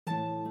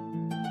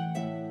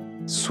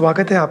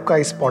स्वागत है आपका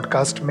इस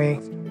पॉडकास्ट में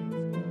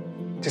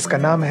जिसका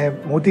नाम है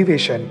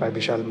मोटिवेशन बाय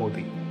विशाल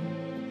मोदी।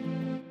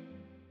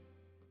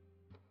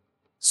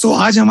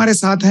 आज हमारे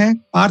साथ हैं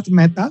पार्थ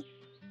मेहता।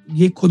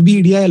 ये खुद भी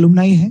ईडीआई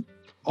एलुमनाई हैं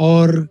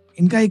और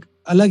इनका एक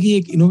अलग ही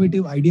एक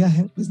इनोवेटिव आइडिया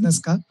है बिजनेस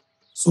का।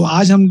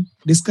 आज हम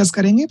डिस्कस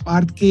करेंगे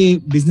पार्थ के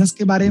बिजनेस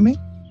के बारे में,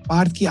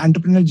 पार्थ की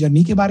एंटरप्रेन्योर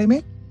जर्नी के बारे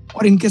में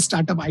और इनके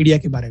स्टार्टअप आइडिया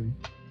के बारे में।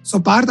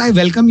 Partha, I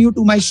welcome you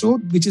to my show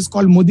which is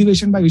called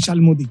motivation bye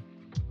Vishal Modi.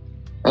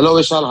 Hello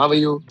Vishal, how are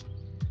you?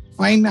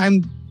 Fine, I'm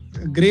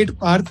great,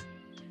 Parth.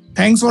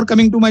 Thanks for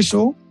coming to my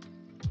show.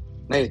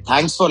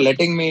 Thanks for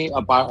letting me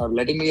a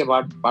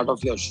part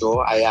of your show.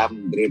 I am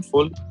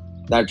grateful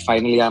that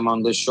finally I'm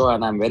on this show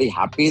and I'm very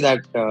happy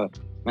that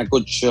मैं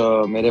कुछ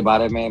मेरे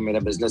बारे में,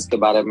 मेरे business के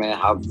बारे में,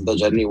 how the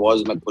journey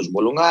was, मैं कुछ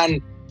बोलूँगा and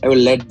I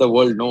will let the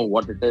world know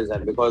what it is,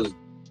 and because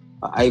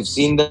I've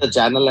seen the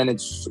channel and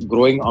it's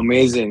growing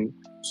amazing.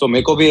 So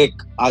मेरे को भी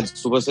एक आज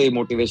सुबह से ही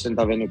मोटिवेशन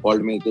था when you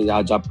called me कि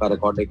आज आपका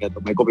रिकॉर्डिंग है, तो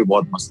मेरे को भी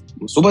बहुत मस्त,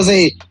 सुबह से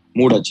ही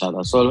मूड अच्छा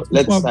था. So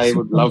I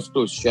would love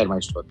to share my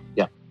story.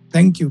 Yeah.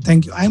 Thank you.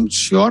 I am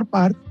sure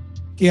Partha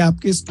कि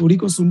आपके स्टोरी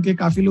को सुन के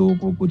काफी लोगों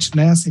को कुछ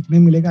नया सीखने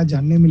मिलेगा,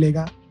 जानने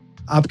मिलेगा.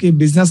 आपके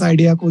बिजनेस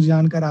आइडिया को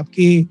जानकर,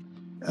 आपकी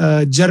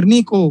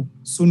जर्नी को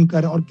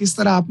सुनकर और किस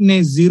तरह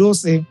आपने जीरो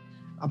से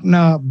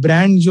अपना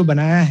ब्रांड जो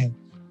बनाया है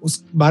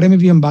उस बारे में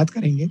भी हम बात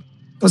करेंगे.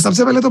 तो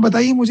सबसे पहले तो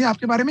बताइए मुझे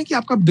आपके बारे में कि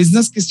आपका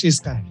बिजनेस किस चीज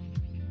का है.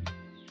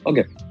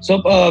 Okay, so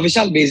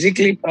Vishal,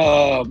 basically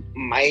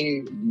my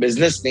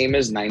business name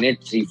is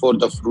 9834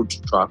 The Fruit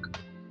Truck,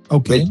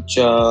 okay, which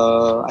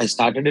I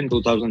started in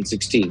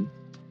 2016.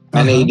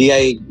 मैंने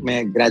EDI में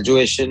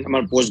ग्रेजुएशन,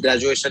 पोस्ट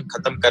ग्रेजुएशन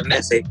खत्म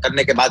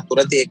करने के बाद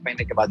तुरंत ही 1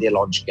 महीने के बाद ये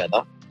लॉन्च किया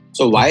था.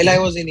 So while I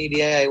was in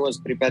EDI, I was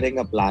preparing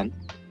a plan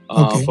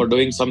for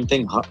doing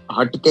something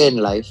hatke in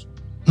life.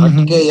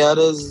 Hatke here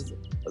is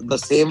the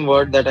same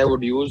word that I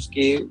would use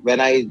ki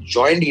when I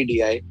joined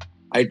EDI,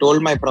 I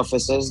told my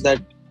professors that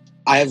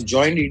I have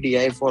joined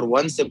EDI for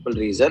one simple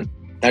reason,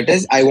 that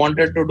is I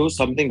wanted to do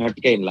something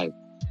hatke in life.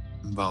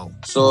 Wow.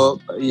 So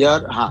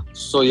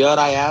here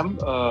I am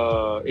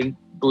in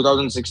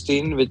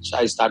 2016, which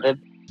I started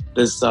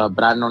this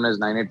brand known as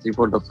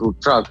 9834 The Fruit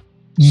Truck.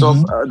 So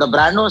the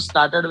brand was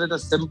started with a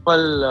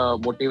simple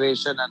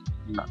motivation and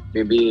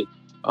maybe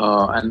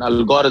an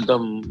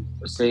algorithm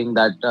saying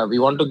that we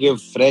want to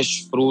give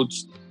fresh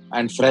fruits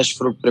and fresh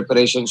fruit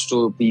preparations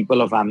to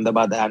people of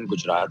Ahmedabad and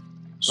Gujarat.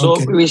 So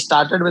we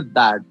started with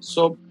that.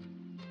 So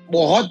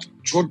बहुत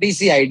छोटी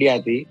सी idea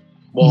थी,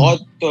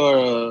 बहुत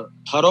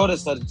thorough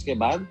research के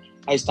बाद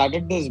I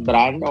started this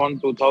brand on in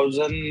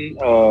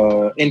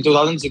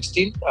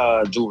 2016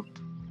 June,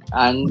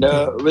 and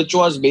which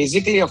was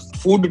basically a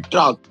food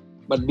truck.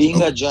 But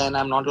being a Jain,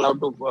 I'm not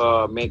allowed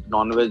to make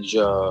non-veg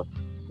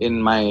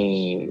in my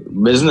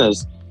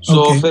business.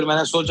 So फिर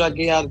मैंने सोचा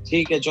कि यार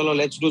ठीक है, चलो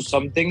let's do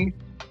something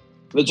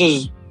which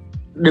is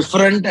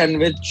different and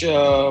which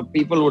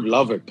people would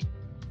love it.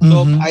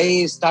 So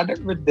I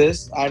started with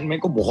this and मेरे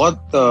को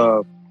बहुत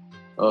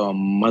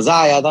मजा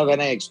आया था when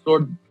I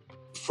explored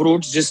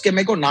fruits जिसके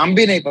मेरे को नाम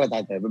भी नहीं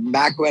पता था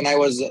back when I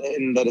was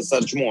in the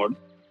research mode.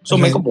 So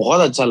मेरे को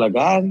बहुत अच्छा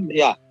लगा. And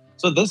yeah,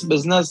 so this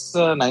business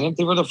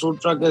 9834 The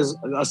Fruit Truck is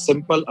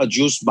a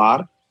juice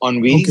bar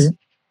on wheels.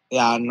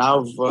 Yeah,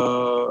 now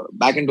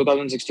back in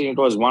 2016 it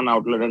was one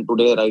outlet, and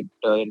today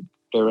in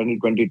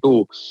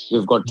 2022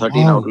 we've got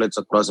 13 outlets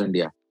across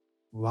India.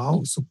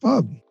 Wow,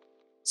 superb.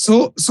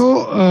 So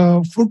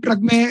fruit truck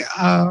में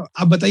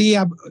आप बताइए,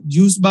 आप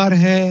juice बार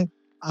है,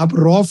 आप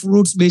raw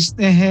fruits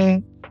बेचते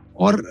हैं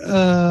और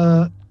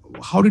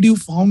how did you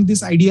found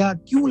this idea?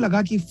 क्यों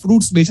लगा कि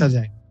फ्रूट्स बेचा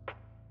जाए?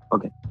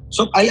 Okay,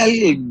 so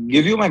I'll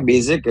give you my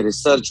basic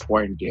research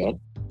point here.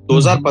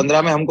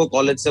 2015 में हमको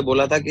कॉलेज से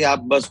बोला था कि आप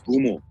बस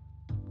घूमो.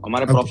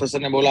 हमारे प्रोफेसर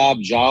ने बोला आप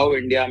जाओ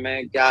इंडिया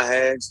में, क्या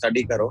है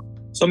स्टडी करो.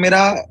 So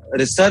मेरा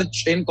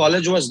research in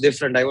college was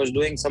different. I was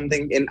doing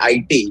something in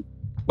IT,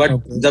 but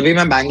जब भी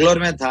मैं बैंगलोर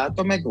में था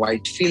तो मैं एक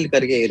व्हाइटफील्ड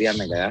करके एरिया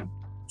में गया.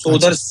 So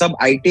उधर सब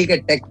आईटी के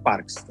टेक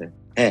पार्क्स थे.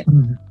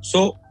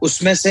 So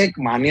उसमें से एक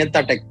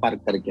मान्यता टेक पार्क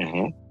करके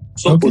है.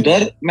 So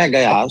उधर मैं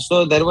गया.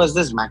 So there was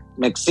this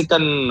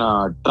Mexican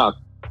truck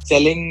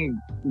selling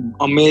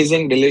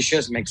amazing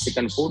delicious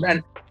Mexican food,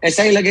 and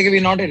ऐसा ही लगे कि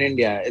we're not in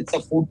India. It's a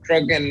food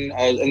truck in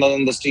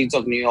the streets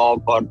of New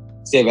York or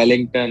say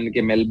Wellington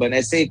के Melbourne,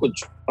 ऐसे ही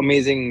कुछ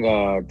amazing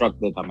truck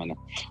देखा मैंने.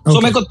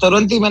 So मेरे को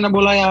तुरंत ही मैंने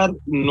बोला यार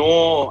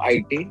no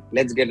IT,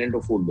 let's get into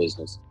food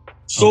business.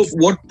 So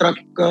वो ट्रक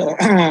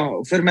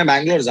फिर मैं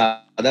बैंगलोर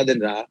ज्यादा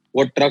दिन रहा.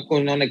 वो ट्रक को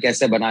उन्होंने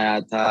कैसे बनाया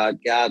था,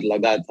 क्या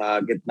लगा था,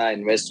 कितना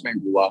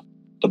इन्वेस्टमेंट हुआ,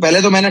 तो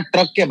पहले तो मैंने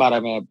ट्रक के बारे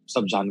में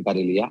सब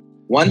जानकारी लिया.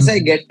 Once I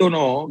got to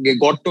know कि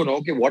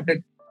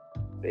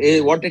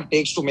what it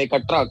takes to make a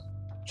truck,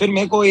 फिर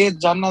मेरे को ये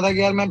जानना था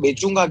कि यार मैं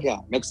बेचूंगा क्या.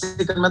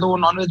 मैक्सिकन में तो वो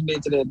नॉनवेज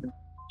बेच रहे थे,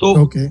 तो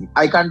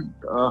I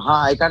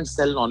can't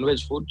sell non-veg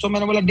food. So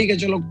मैंने बोला ठीक है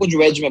चलो कुछ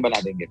वेज में बना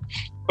देंगे.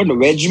 बट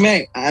वेज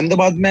में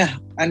अहमदाबाद में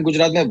एंड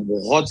गुजरात में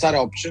बहुत सारे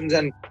options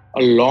and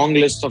a long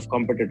list of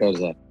competitors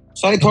है.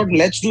 So I thought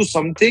let's do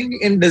something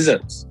in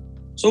desserts.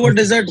 सो वो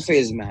डिजर्ट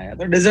फेज में आया,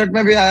 तो डिजर्ट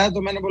में भी आया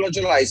तो मैंने बोला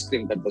चलो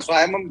आइसक्रीम करते हैं। So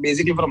I am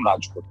basically from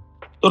Rajkot,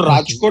 तो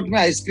राजकोट में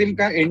आइसक्रीम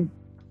का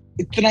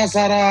इतना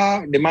सारा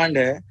डिमांड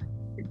है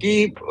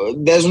कि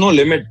there is no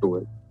limit to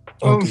it.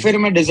 तो फिर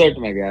मैं डिजर्ट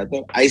में गया,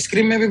 तो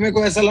आइसक्रीम में भी मेरे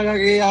को ऐसा लगा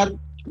कि यार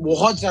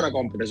बहुत सारा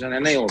कंपटीशन है,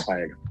 नहीं हो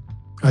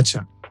पाएगा।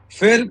 अच्छा,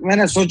 फिर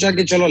मैंने सोचा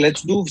कि चलो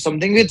let's do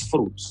something with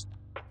fruits,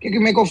 क्योंकि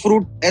मेरे को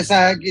फ्रूट ऐसा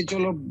है कि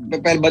चलो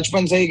पहले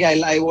बचपन से ही कि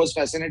I was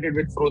fascinated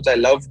with fruits,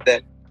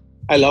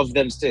 I love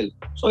them still.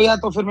 सो या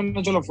तो फिर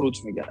मैंने चलो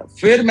फ्रूट्स में गया।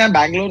 फिर मैं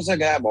बैंगलोर से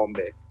गया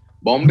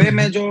बॉम्बे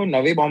में जो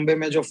नवी बॉम्बे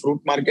में जो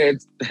फ्रूट मार्केट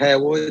है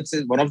वो it's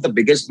one of the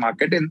biggest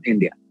market in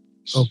India.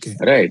 Okay,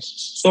 right.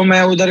 सो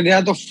मैं उधर गया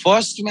तो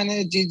फर्स्ट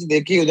मैंने चीज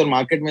देखी उधर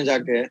मार्केट में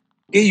जाके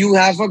कि you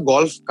have a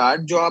golf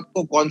cart, जो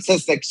आपको कौन से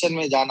सेक्शन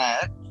में जाना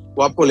है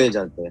वो आपको ले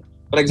जाते हैं।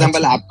 फॉर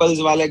एग्जाम्पल एप्पल्स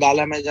वाले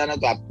गाला में जाना है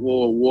तो आप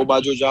वो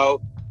बाजू जाओ,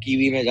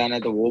 कीवी में जाना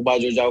है तो वो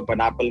बाजू जाओ,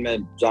 पाइनएप्पल में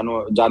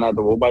जाना है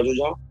तो वो बाजू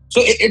जाओ।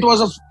 सो इट वाज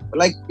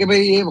लाइक कि भाई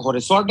ये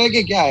रिसोर्ट है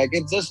कि क्या है, कि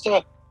it's just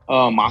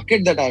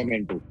market that I am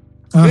into.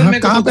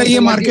 कहाँ पे ये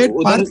मार्केट,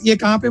 ये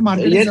कहाँ पे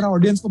मार्केट है, जरा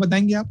ऑडियंस को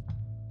बताएंगे आप?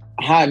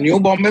 हाँ, न्यू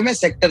बॉम्बे में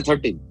सेक्टर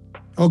 13।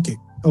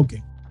 ओके।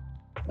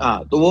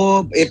 हाँ, तो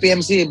वो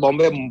एपीएमसी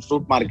बॉम्बे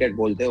फ्रूट मार्केट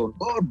बोलते हैं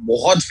उनको, और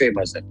बहुत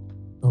फेमस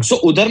है। सो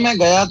उधर मैं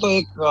गया तो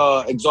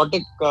एक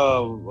एग्जॉटिक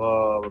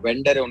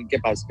वेंडर है उनके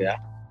पास गया,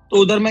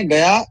 तो उधर मैं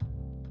गया,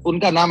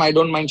 उनका नाम I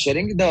don't mind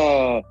sharing,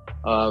 the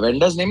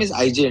vendors name is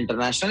IG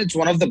international, it's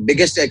one of the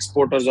biggest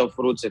exporters of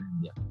fruits in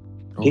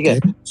India. ठीक है।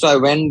 सो आई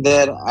वेंट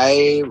देयर,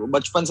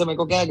 बचपन से मेरे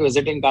को क्या है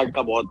विजिटिंग कार्ड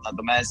का बहुत था,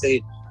 तो मैं ऐसे ही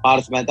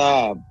पार्थ मेहता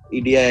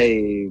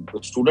ईडीआई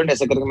स्टूडेंट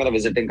ऐसे करके मेरा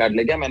विजिटिंग कार्ड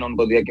ले गया, मैंने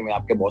उनको दिया कि मैं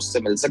आपके बॉस से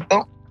मिल सकता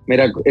हूँ,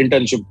 मेरा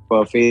इंटर्नशिप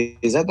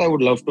फेज है तो I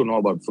would love to know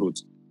about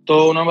fruits. तो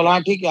उन्होंने बोला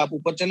हाँ ठीक है, आप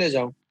ऊपर चले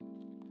जाओ।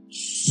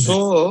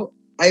 सो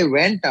I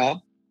went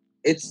up,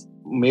 it's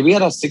maybe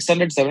a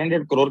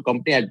 600-700 crore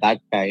company at that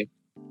time.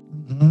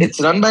 It's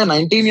run by a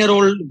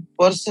 19-year-old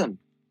person.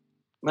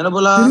 मैंने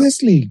बोला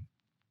seriously?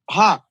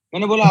 हाँ,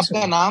 मैंने बोला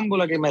आपका नाम,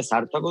 बोला कि मैं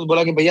सार्थक हूँ।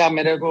 बोला कि भैया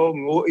मेरे को,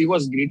 वो he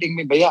was greeting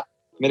me, भैया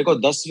मेरे को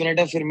 10 मिनट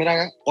है फिर मेरा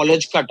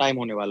कॉलेज का टाइम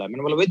होने वाला है।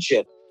 मैंने बोला which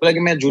year? बोला कि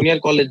मैं जूनियर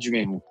कॉलेज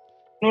में हूँ।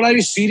 मैंने बोला are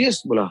you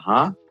serious? बोला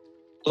हाँ।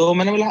 तो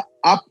मैंने बोला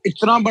आप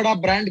इतना बड़ा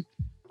ब्रांड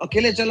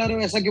अकेले चला रहे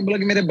हो ऐसा क्यों? बोला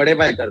कि मेरे बड़े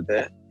भाई करते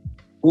हैं,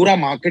 पूरा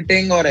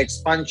मार्केटिंग और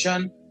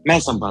एक्सपेंशन मैं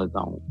संभालता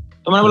हूँ।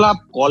 तो मैंने बोला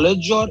आप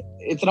कॉलेज और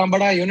इतना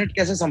बड़ा यूनिट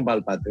कैसे संभाल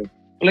पाते हो?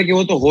 बोला कि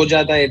वो तो हो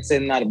जाता है, इट्स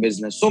इन आवर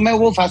बिजनेस। सो मैं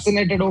वो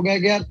फैसिनेटेड हो गया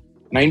कि यार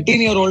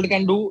 19-year-old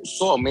can do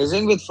so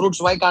amazing with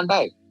fruits, why can't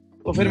I?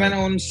 तो फिर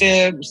मैंने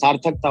उनसे,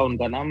 सार्थक था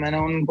उनका नाम, मैंने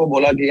उनको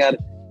बोला कि यार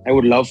I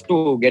would love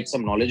to get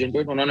some knowledge into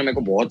it. उन्होंने मेरे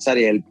को बहुत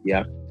सारी हेल्प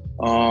किया।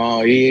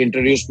 ही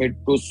introduced me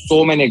to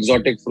so many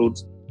exotic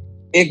fruits.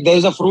 एक there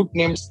is a fruit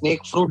named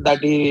snake fruit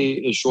that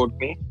he showed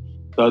me,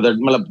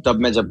 मतलब तब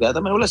मैं जब गया था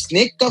मैंने बोला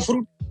स्नेक का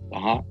फ्रूट?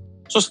 हाँ।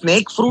 सो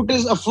snake fruit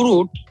is a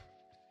fruit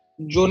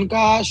जो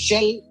उनका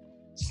शेल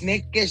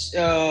स्नेक के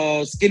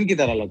स्किन की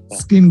तरह लगता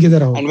है, स्किन की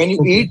तरह। एंड व्हेन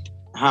यू ईट,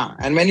 हाँ,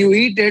 and when you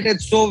eat it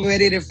it's so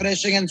very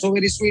refreshing and so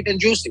very sweet and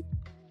juicy.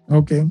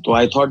 Okay, तो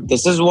I thought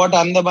this is what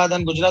Ahmedabad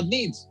and Gujarat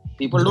needs,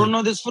 people don't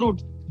know this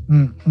fruit.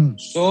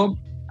 So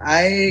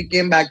I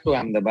came back to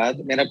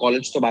Ahmedabad, मेरा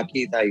college तो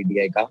बाकी था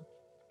EDI का,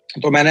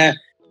 तो मैंने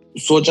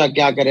सोचा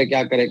क्या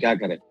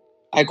करे।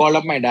 I called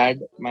up my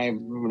dad. My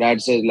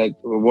dad says like,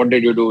 what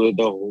did you do with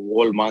the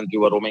whole month? You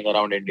were roaming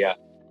around India.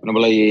 मैंने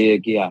बोला ये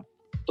किया।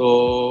 तो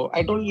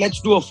I told let's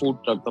do a food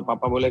truck. तो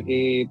पापा बोले कि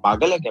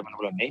पागल है क्या? मैंने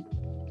बोला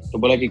नहीं। तो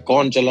बोला कि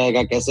कौन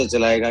चलाएगा, कैसे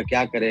चलाएगा,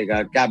 क्या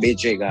करेगा, क्या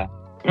बेचेगा?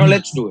 You know,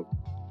 let's do it.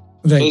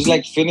 Right. So it's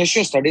like finish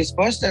your studies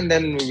first and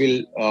then we will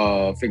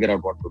figure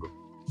out what to do.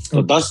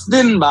 तो 10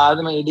 दिन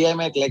बाद मैं ईडीआई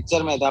में एक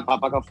लेक्चर में था,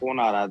 पापा का फोन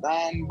आ रहा था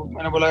एंड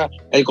मैंने बोला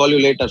I'll call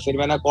you later. फिर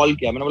मैंने कॉल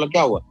किया, मैंने बोला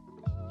क्या हुआ?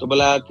 तो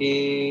बोला कि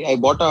I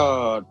bought a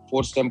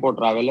 4-tempo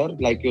traveler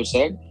like you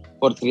said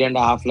for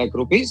 3.5 lakh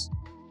rupees.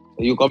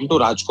 You come to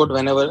Rajkot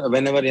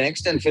whenever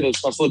next and फिर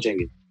उसका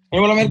सोचेंगे।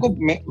 मैंने बोला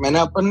मैंने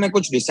अपन ने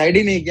कुछ डिसाइड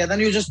ही नहीं किया था,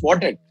 you just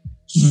bought it.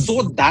 So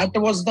that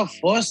was the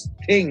first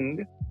thing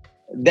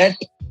that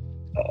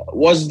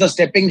was the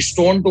stepping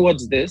stone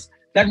towards this,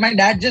 that my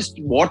dad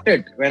just bought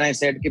it when I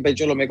said कि भाई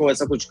चलो मेरे को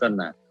ऐसा कुछ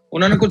करना है।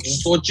 उन्होंने कुछ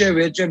सोचे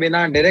वेचे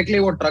बिना डायरेक्टली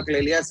वो ट्रक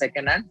ले लिया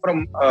second hand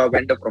from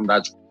vendor from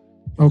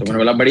Rajkot. तो मैंने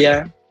बोला बढ़िया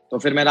है। तो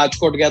फिर मैं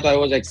राजकोट गया तो I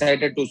was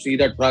excited to see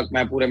the truck.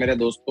 मैं पूरे मेरे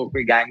दोस्तों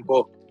की गैंग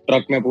को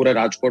ट्रक में पूरे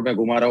राजकोट में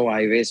घुमा रहा हूँ,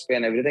 हाईवेज पे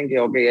एंड एवरीथिंग कि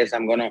okay yes I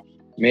am gonna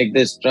make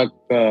this truck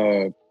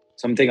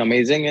something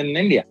amazing in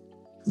India.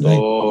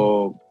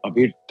 तो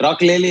अभी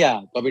ट्रक ले लिया,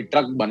 तो अभी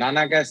ट्रक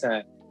बनाना कैसा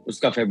है,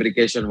 उसका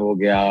फैब्रिकेशन हो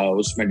गया,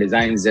 उसमें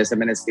डिजाइन जैसे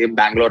मैंने सेम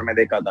बैंगलोर में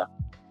देखा था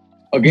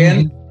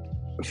अगेन।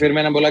 फिर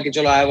मैंने बोला कि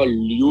चलो I have a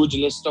huge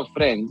list of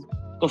friends.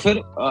 तो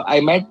फिर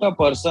I met a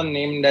person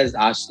named as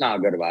Aashna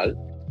Agarwal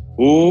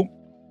who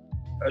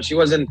she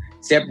was in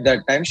SEP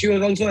that time. She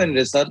was also in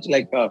research,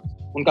 like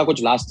उनका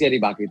कुछ last year ही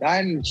बाकी था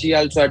and she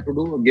also had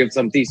to give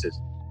some thesis.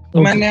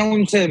 तो मैंने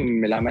उनसे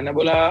मिला, मैंने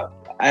बोला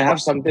I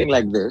have something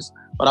like this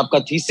और आपका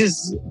thesis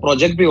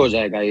project भी हो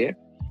जाएगा ये,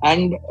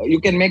 and you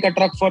can make a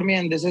truck for me,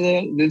 and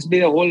this be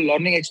a whole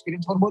learning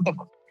experience for both of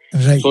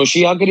us. Right. So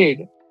she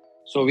agreed.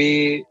 So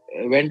we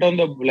went on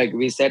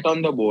we sat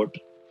on the boat,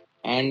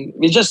 and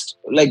we just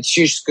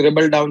she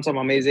scribbled down some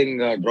amazing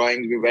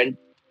drawings. We went.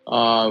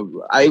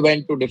 I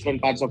went to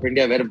different parts of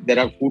India where there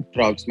are food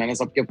trucks. मैंने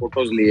सबके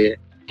photos लिए.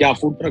 क्या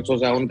food trucks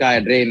होता है, उनका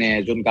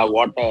drainage, उनका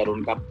water,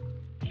 उनका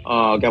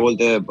क्या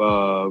बोलते हैं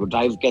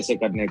ड्राइव कैसे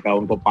करने का,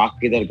 उनको पार्क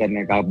किधर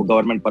करने का,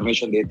 गवर्नमेंट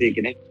परमिशन देती है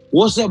कि नहीं,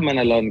 वो सब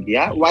मैंने लर्न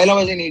किया while I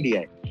was in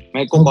EDI.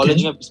 मेरे को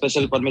कॉलेज में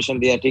स्पेशल परमिशन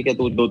दिया, ठीक है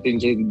तू 2-3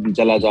 चीज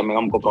चला जा, मैं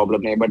हमको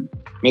प्रॉब्लम नहीं, but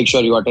make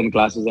sure you attend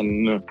classes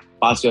and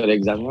pass your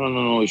exam.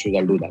 No issues,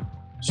 I do that.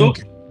 So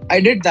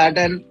I did that,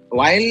 and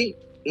while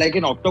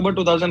in October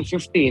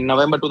 2015,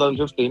 November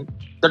 2015,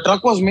 the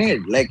truck was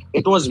made.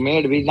 It was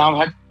made. We now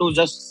had to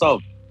just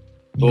serve.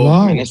 So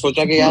मैंने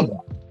सोचा कि यार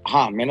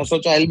हाँ, मैंने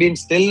सोचा I'll be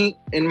still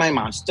in my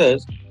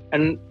masters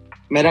and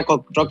मेरा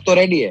truck तो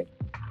ready है.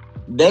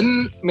 Then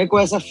मेरे को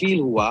ऐसा फील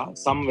हुआ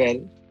somewhere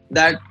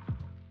that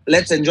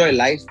let's enjoy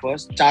life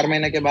first. 4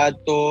 महीने के बाद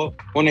तो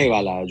होने ही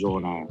वाला है जो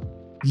होना है.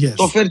 Yes.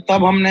 तो फिर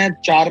तब हमने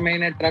 4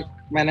 महीने ट्रक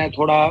मैंने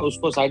थोड़ा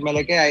उसको साइड में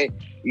लेके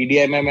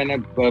EDI में मैंने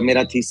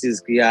मेरा थीसिस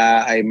किया.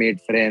 I made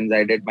friends,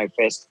 I did my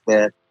fest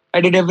there,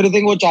 I did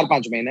everything वो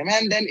 4-5 महीने में,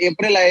 and then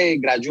April I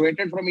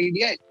graduated from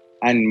EDI.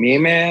 And मई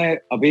में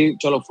अभी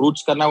चलो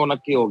फ्रूट्स करना वो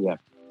नक्की हो गया.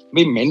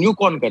 भाई मेन्यू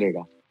कौन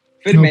करेगा?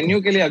 फिर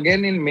मेन्यू के लिए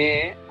again in May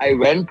I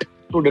went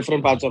to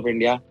different parts of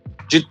India.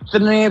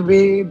 जितने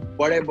भी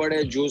बड़े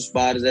बड़े जूस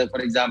बार्स है,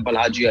 for example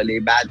Haji Ali,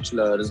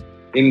 Bachelors,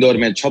 Indore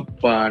में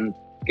 56,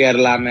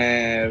 केरला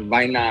में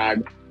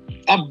वायनाड,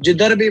 अब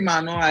जिधर भी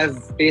मानो I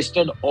have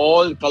tested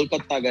all.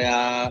 Calcutta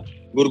गया,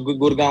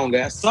 गुड़गांव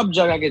गया, सब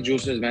जगह के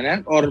जूसेस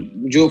मैंने और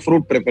जो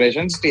फ्रूट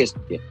प्रिपरेशंस टेस्ट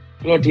किए.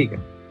 चलो ठीक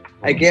है.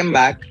 I came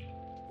back.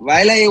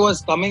 While I was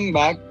coming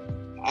back,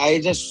 I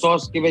just saw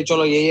कि भाई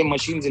चलो ये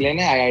machines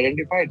लेने. I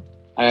identified.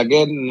 I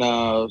again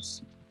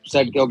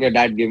said कि okay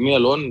dad give me a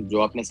loan,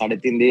 जो आपने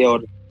 3.5 दिए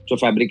और जो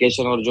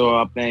fabrication और जो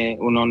आपने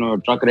उन्होंने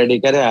truck ready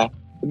करा है,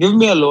 give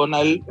me a loan,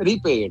 I'll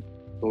repay it.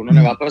 तो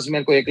उन्होंने वापस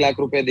मेरे को 1 लाख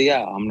रुपए दिया.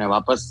 हमने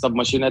वापस सब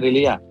मशीनरी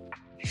लिया.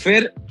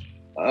 फिर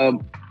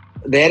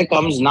there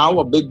comes now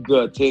a big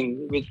thing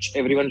which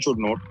everyone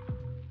should note.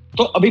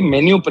 तो अभी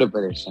मेन्यू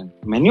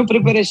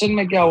प्रिपरेशन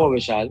में क्या हुआ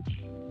विशाल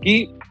कि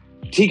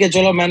ठीक है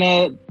चलो मैंने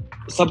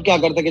सब क्या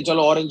करते कि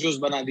चलो ऑरेंज जूस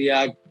बना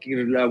दिया,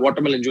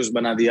 वाटरमेलन जूस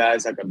बना दिया,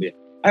 ऐसा कर दिया.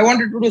 I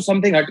wanted to do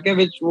something हटके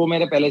विच वो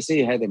मेरे पहले से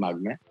ही है दिमाग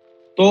में.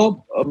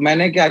 तो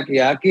मैंने क्या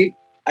किया कि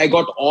I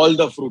got all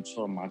the fruits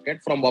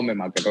from Bombay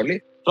market only,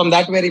 from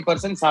that very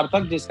person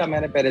Sarthak, जिसका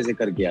मैंने पहले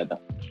जिक्र किया था.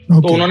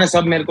 तो उन्होंने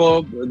सब मेरे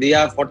को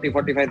दिया.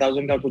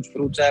 40-45,000 का कुछ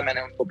फ्रूट्स है,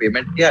 मैंने उनको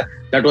पेमेंट किया.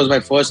 That was my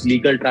first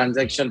legal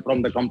transaction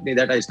from the company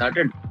that I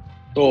started.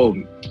 तो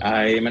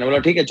मैंने बोला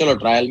ठीक है चलो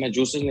ट्रायल में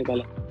जूसेस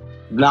निकाला.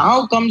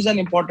 Now comes an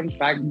important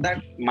fact that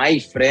my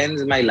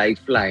friends, my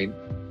lifeline,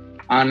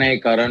 Anay,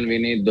 Karan,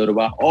 Vinny,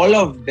 Durva, all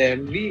of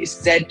them, we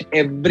sat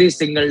every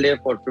single day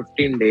for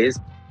 15 days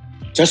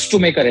just to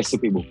make a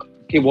recipe book.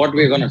 कि what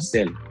we're gonna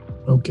sell.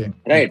 Okay.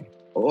 Right.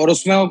 और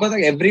उसमें होगा था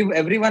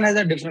everyone has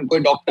a different, कोई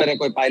doctor है,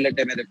 कोई pilot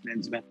है मेरे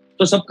फ्रेंड्स में,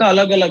 तो सबका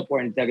अलग अलग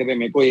पॉइंट था कि भाई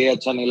मेरे को ये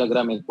अच्छा नहीं लग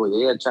रहा, मेरे को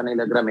ये अच्छा नहीं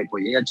लग रहा, मेरे को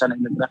ये अच्छा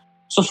नहीं लग रहा.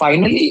 सो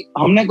फाइनली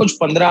हमने कुछ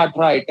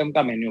 15-18 आइटम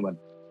का मेन्यू बना.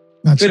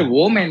 फिर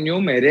वो मेन्यू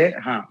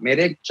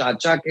मेरे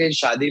चाचा के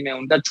शादी में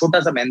उनका छोटा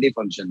सा मेहंदी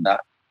फंक्शन था.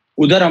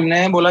 उधर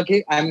हमने बोला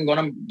कि I am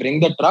gonna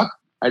bring the truck,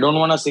 I don't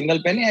want a single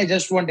penny, I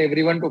just want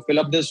everyone to fill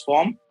up this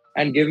form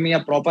and give me a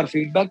proper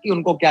feedback कि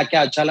उनको क्या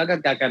क्या अच्छा लगा,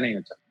 क्या क्या नहीं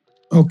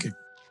अच्छा. ओके.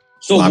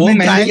 सो वो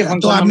मेहंदी के फंक्शन,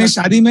 तो आपने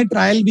शादी में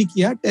ट्रायल भी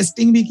किया,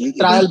 टेस्टिंग भी की कि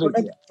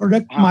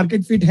प्रोडक्ट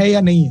मार्केट फिट है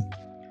या नहीं है.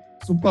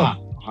 सुपर.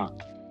 हाँ.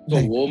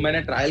 तो वो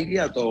मैंने ट्रायल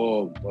किया. तो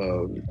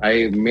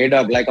I made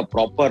a like a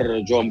proper,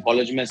 जो हम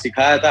कॉलेज में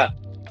सिखाया था,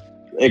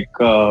 एक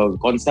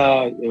कौन सा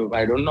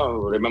I don't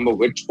know remember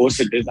which course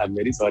it is, I am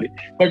very sorry,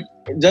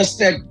 but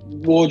just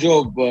वो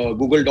जो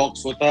गूगल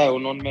डॉक्स होता है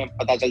उन्होंने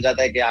पता चल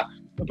जाता है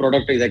कि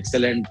product is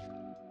excellent,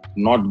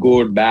 not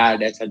good,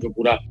 bad, ऐसा जो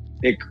पूरा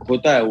एक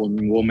होता है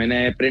वो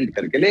मैंने प्रिंट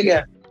करके ले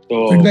गया.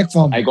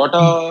 तो I got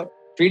a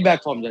feedback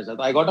form जैसा.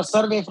 तो I got a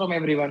survey from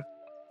everyone.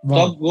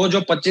 तब वो जो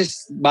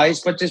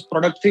 22-25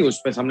 प्रोडक्ट थी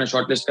उस पे हमने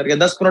शॉर्टलिस्ट करके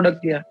 10 प्रोडक्ट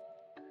किया.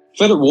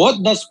 फिर वो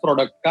 10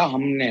 प्रोडक्ट का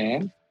हमने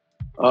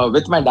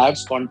with my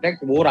dad's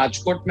contact, वो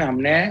राजकोट में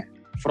हमने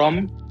from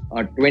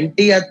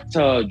 20th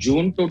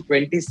June to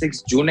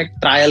 26th June एक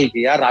ट्रायल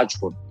किया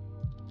राजकोट.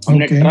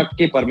 हमने ट्रक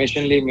की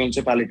परमिशन ली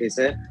म्यूनिसिपैलिटी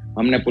से,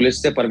 हमने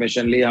पुलिस से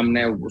परमिशन ली,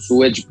 हमने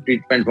सूएज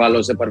ट्रीटमेंट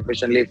वालों से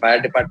परमिशन ली, फायर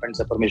डिपार्टमेंट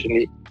से परमिशन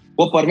ली.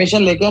 वो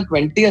परमिशन लेके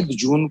 20th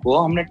June को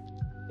हमने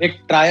एक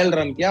ट्रायल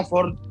रन किया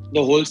for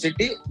the whole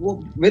city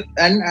with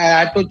and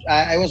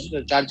I was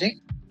charging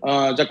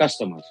the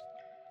customers.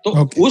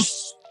 तो उस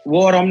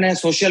वो और हमने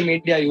सोशल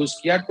मीडिया यूज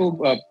किया to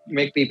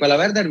make people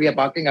aware that we are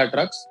parking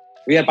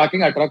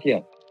our truck here.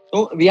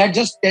 तो we had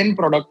just 10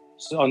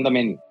 products on the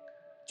menu.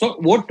 So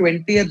वो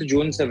 20th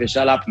जून से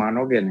विशाल आप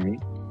मानोगे नहीं,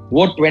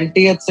 वो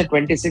 20th से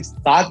 26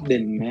 7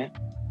 दिन में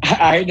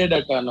I did a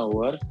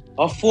turnover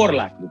of 4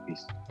 lakh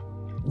rupees.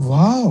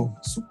 Wow,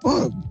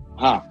 super.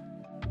 हाँ,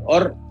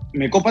 और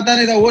मेरे को पता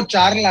नहीं था वो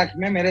 4 लाख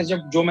में मेरे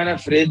जो मैंने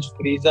फ्रिज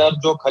फ्रीजर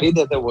जो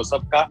खरीदे थे वो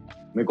सब का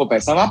मेरे को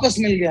पैसा वापस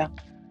मिल गया।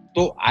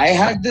 तो आई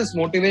हैड दिस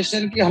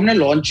मोटिवेशन कि हमने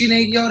लॉन्च ही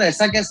नहीं किया और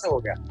ऐसा कैसे हो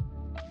गया।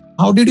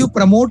 How did you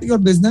promote your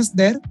business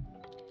there?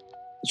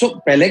 So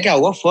पहले क्या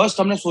हुआ, फर्स्ट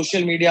हमने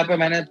सोशल मीडिया पे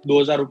मैंने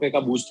 2,000 रुपए का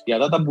बूस्ट किया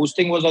था। तब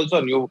boosting was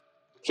also new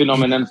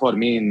phenomenon for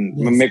me.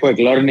 मेरे को एक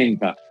लर्निंग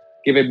था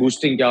कि भाई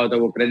बूस्टिंग क्या होता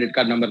है। वो क्रेडिट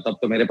कार्ड नंबर, तब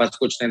तो मेरे पास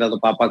कुछ नहीं था, तो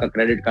पापा का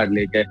क्रेडिट कार्ड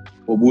लेके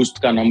वो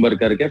बूस्ट का नंबर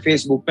करके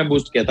फेसबुक पे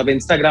बूस्ट किया। तब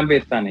इंस्टाग्राम पे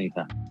इतना नहीं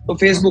था, तो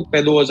फेसबुक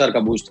पे 2,000 का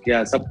बूस्ट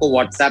किया, सबको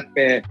व्हाट्सएप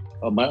पे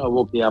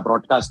वो किया,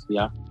 ब्रॉडकास्ट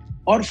किया।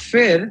 और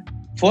फिर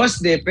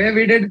फर्स्ट डे पे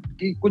वी डिड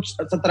कुछ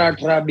 17,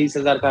 18,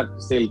 20,000 का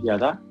सेल किया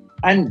था।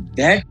 एंड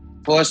दैट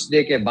फर्स्ट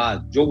डे के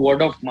बाद जो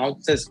वर्ड ऑफ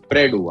माउथ से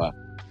स्प्रेड हुआ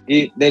कि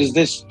there is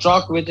this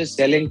truck which is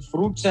selling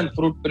fruits and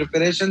fruit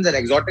preparations and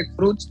exotic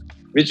fruits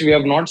which we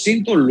have not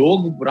seen, तो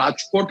लोग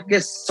राजकोट के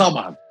सब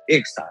आ गए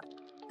एक साथ।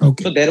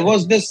 Okay. So there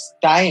was this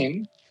time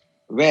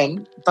when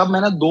तब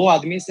मैंने 2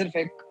 आदमी सिर्फ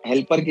एक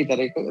हेल्पर की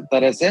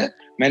तरह से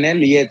मैंने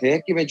लिए थे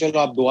कि भाई चलो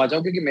आप 2 आ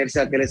जाओ, क्योंकि मेरे से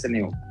अकेले से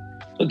नहीं होगा।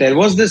 So there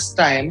was this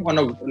time on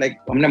like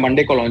हमने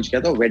मंडे को लॉन्च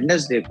किया था,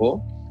 वेडनेसडे को,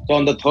 so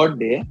on the third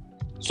day,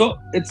 so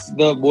it's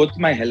both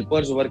my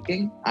helpers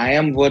working, I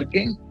am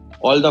working,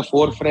 all the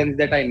 4 friends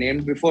that I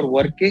named before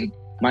working,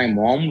 my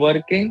mom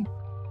working,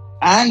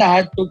 and I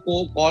had to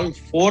call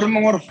 4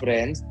 more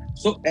friends.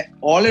 So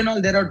all in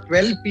all there are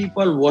 12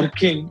 people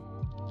working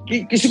कि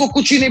किसी को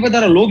कुछ ही नहीं पता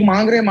रहा, लोग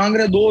मांग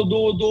रहे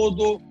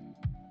दो।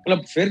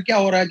 मतलब फिर क्या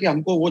हो रहा है कि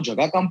हमको वो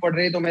जगह कम पड़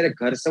रही है, तो मेरे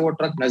घर से वो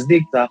ट्रक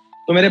नजदीक था,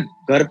 तो मेरे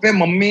घर पे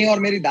मम्मी और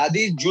मेरी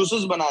दादी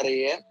जूसेस बना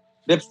रही है।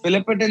 They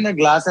flip it in the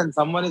glass and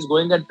someone is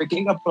going and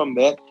picking up from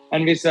there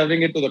and we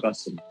serving it to the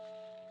customer.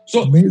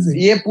 So Amazing.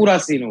 ये पूरा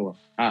सीन हुआ।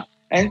 हाँ,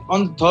 and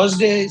on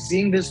Thursday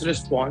seeing this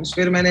response,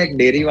 फिर मैंने एक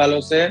dairy वालों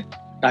से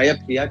tie up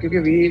किया, क्योंकि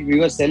we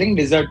were selling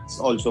desserts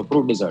also,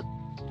 fruit dessert.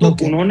 तो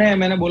उन्होंने,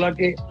 मैंने बोला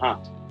कि हाँ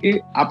कि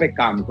आप एक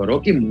काम करो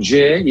कि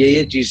मुझे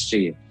ये चीज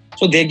चाहिए।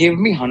 So they gave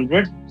me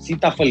 100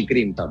 सीताफल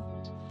क्रीम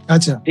तब।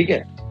 अच्छा, ठीक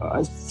है,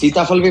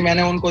 सीताफल भी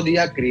मैंने उनको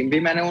दिया, क्रीम भी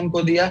मैंने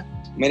उनको दिया,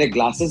 मेरे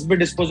ग्लासेस भी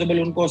डिस्पोजेबल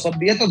उनको सब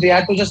दिए। तो they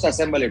had to just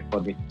assemble it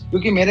for me,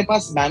 क्योंकि मेरे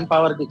पास मैन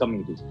पावर की कमी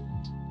थी।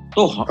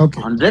 तो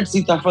 100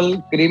 सीताफल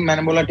क्रीम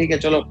मैंने बोला ठीक है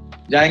चलो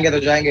जाएंगे तो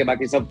जाएंगे,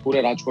 बाकी सब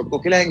पूरे राजकोट को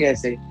खिलाएंगे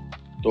ऐसे ही।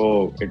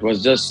 तो इट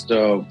वाज जस्ट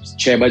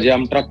 6 बजे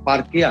हम ट्रक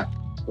पार्क किया,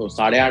 तो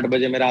 8:30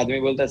 बजे मेरा आदमी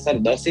बोलता है सर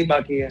 10 ही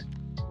बाकी है।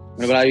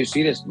 मैंने बोला आर यू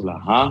सीरियस? बोला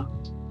हाँ।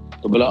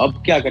 तो बोला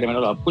अब क्या करें? मैंने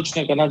बोला अब कुछ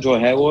नहीं करना, जो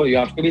है वो you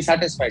have to be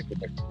satisfied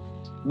with it.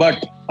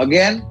 But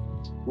again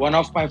one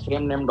of my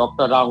friend name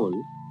doctor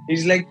Rahul,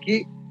 he's like कि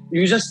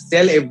you just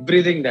sell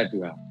everything that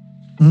you have.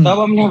 तब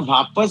हमने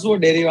वापस वो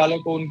डेयरी वालों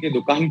को उनकी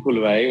दुकान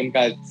खुलवाई,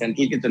 उनका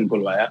सेंट्रल किचन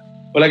खुलवाया,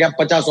 बोला कि आप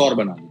 50 और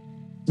बना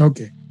दो।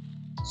 ओके।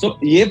 सो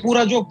ये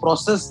पूरा जो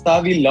प्रोसेस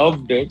था, we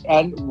loved it,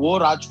 and वो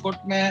राजकोट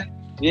में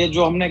ये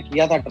जो हमने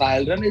किया था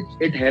trial run,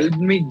 it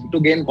helped me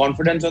to gain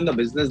confidence on the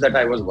business that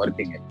I was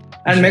working in.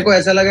 And मेरे को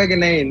ऐसा लगा कि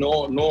नहीं,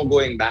 no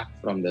going back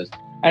from this.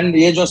 And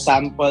ये जो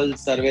सैंपल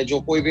सर्वे जो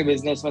कोई भी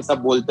बिजनेस में सब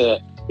बोलते हैं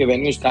कि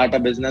when you start a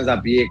business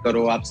आप ये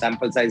करो, आप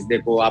सैंपल साइज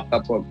देखो, आपका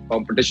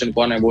कंपटीशन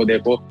कौन है वो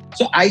देखो।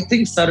 So I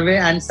think survey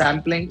and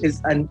sampling is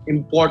an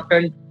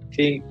important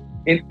thing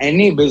in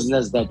any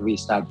business that we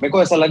start. मेरे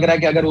को ऐसा लग रहा है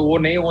कि अगर वो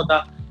नहीं होता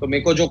तो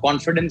मेरे को जो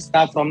कॉन्फिडेंस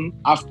था from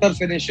after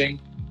finishing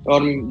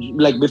और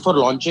like before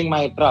launching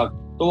my truck,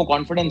 तो वो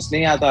कॉन्फिडेंस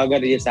नहीं आता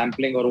अगर ये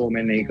सैम्पलिंग और वो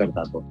मैं नहीं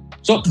करता तो।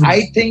 So I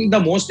think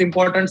the most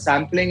important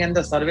sampling and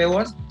the survey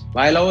was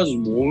while I was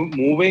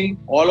moving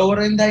all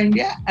over in the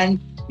India, and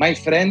my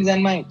friends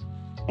and my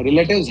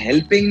relatives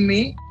helping me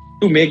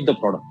to make the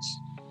products.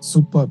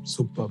 Superb.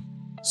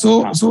 So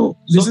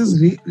this is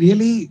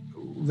really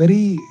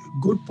very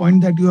good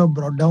point that you have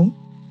brought down,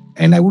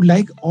 and I would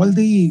like all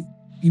the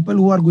people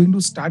who are going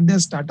to start their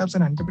startups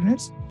and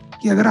entrepreneurs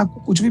कि अगर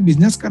आपको कुछ भी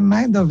business करना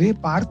है, the way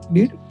Parth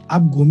did,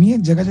 आप घूमिए,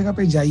 जगह जगह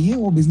पे जाइए,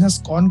 वो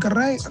बिजनेस कौन कर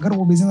रहा है, अगर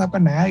वो बिजनेस आपका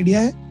नया आइडिया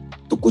है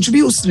तो कुछ भी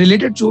उस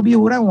रिलेटेड जो भी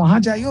हो रहा है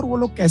वहां जाइए और वो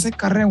लोग कैसे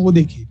कर रहे हैं वो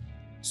देखिए।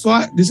 So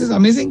this is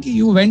amazing कि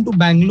you went to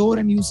Bangalore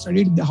and you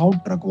studied how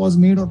truck was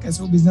made और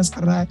कैसे वो बिजनेस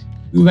कर रहा है।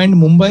 You went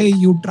Mumbai,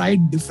 you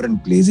tried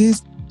different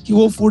places कि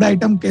वो फूड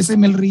आइटम कैसे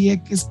मिल रही है,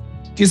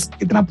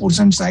 कितना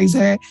पोर्शन साइज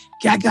है,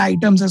 क्या क्या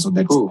आइटम्स है। So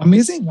that's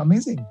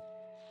amazing.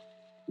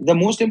 The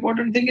most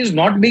important thing is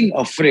not being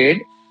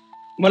afraid,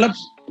 मतलब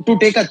to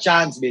take a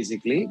chance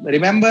basically.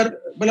 Remember,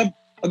 मतलब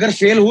अगर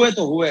फेल हुए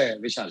तो हुए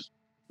विशाल,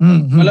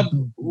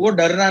 मतलब वो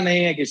डरना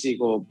नहीं है किसी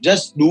को।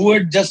 Just do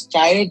it, just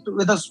try it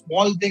with a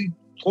small thing,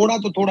 थोड़ा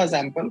तो थोड़ा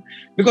sample,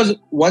 because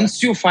once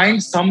you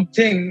find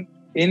something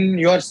in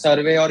your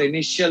survey or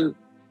initial,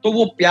 तो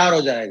वो प्यार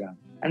हो जाएगा।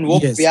 And वो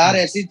प्यार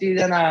ऐसी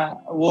चीज है ना,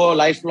 वो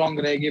लाइफ लॉन्ग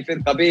रहेगी। फिर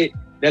कभी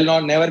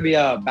there'll never be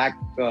a back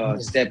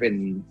step in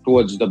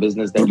towards the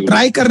business that you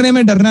try करने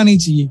में डरना नहीं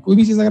चाहिए। कोई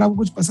भी चीज अगर आपको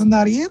कुछ पसंद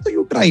आ रही है तो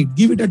you try it,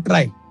 give it a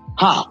try.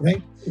 हाँ,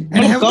 right?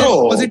 And have a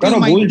positive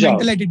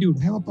mental attitude.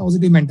 Have a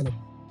positive mental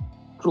attitude.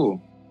 True.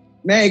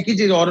 मैं एक ही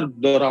चीज और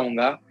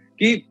दोहराऊंगा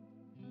कि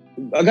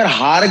अगर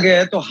हार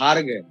गए तो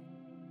हार गए,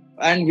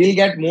 and we'll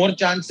get more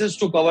chances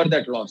to cover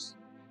that loss.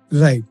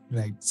 Right.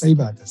 सही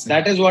बात है.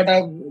 That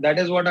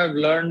is what I've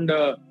learned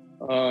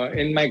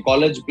in my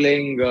college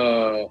playing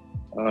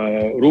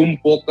room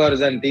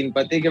pokers and तीन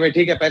पत्ती कि भाई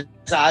ठीक है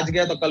पैसा आज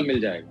गया तो कल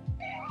मिल जाएगा.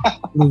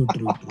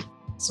 True.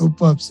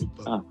 Superb.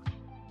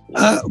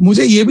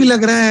 मुझे ये भी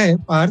लग रहा है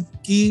पार्थ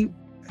कि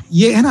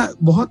ये है ना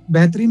बहुत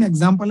बेहतरीन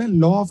एग्जांपल है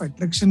लॉ ऑफ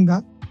अट्रैक्शन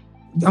का.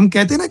 हम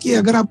कहते हैं ना कि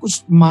अगर आप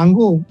कुछ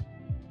मांगो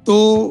तो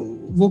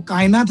वो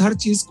कायनात हर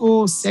चीज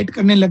को सेट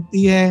करने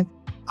लगती है.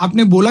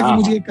 आपने बोला कि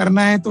मुझे ये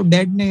करना है तो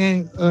डैड ने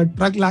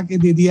ट्रक लाके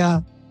दे दिया.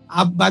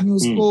 आप बाद में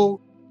उसको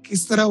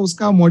किस तरह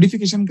उसका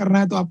मॉडिफिकेशन करना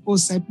है तो आपको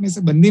सेट में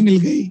से बंदी मिल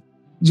गई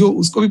जो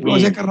उसको भी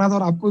प्रोजेक्ट करना था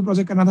और आपको भी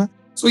प्रोजेक्ट करना था.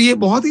 सो ये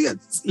बहुत ही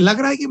लग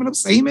रहा है कि मतलब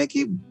सही में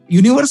कि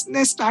यूनिवर्स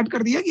ने स्टार्ट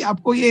कर दिया कि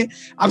आपको ये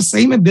आप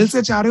सही में दिल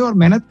से चाह रहे हो और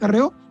मेहनत कर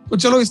रहे हो तो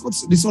चलो इसको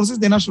रिसोर्सेज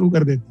देना शुरू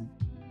कर देते हैं.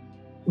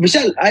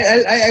 विशाल,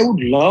 I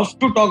would love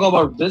to talk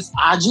about this.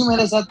 आज ही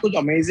मेरे साथ कुछ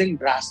amazing,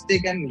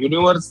 drastic and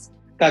universe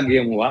का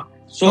गेम हुआ.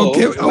 So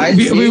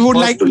we would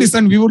like to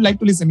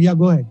listen. Yeah,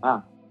 go ahead.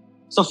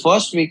 So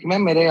first week में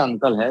मेरे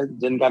अंकल है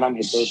जिनका नाम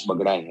हितेश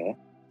बगड़ा है.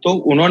 तो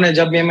उन्होंने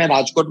जब ये मैं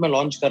राजकोट में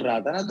लॉन्च कर रहा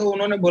था ना तो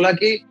उन्होंने बोला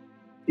कि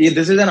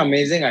this is an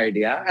amazing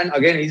idea and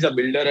again he's a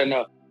builder and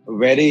a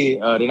very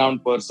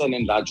renowned person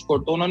in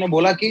Rajkot. तो उन्होंने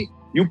बोला कि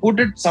you put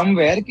it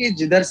somewhere कि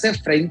जिधर से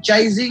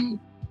franchising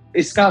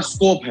इसका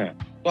स्कोप है.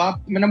 तो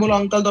मैंने बोला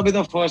अंकल तो अभी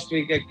तो फर्स्ट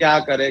वीक है क्या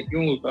करे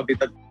क्यों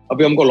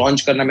अभी हमको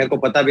लॉन्च करना मेरे को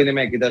पता भी नहीं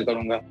मैं किधर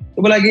करूंगा.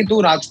 तो बोला कि तू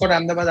राजकोट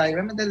अहमदाबाद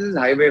हाईवे में there is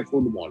highway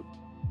food mall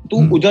तू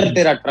उधर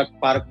तेरा ट्रक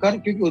पार्क कर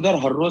क्योंकि उधर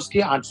हर रोज की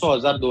 800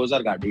 1000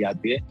 2000 गाड़ी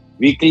आती है.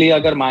 वीकली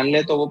अगर मान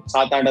ले तो वो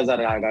 7-8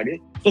 हजार गाड़ी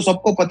तो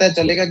सबको पता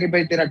चलेगा कि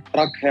भाई तेरा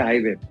ट्रक है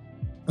हाईवे.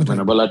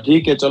 मैंने बोला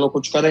ठीक है चलो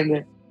कुछ करेंगे.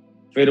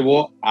 फिर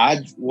वो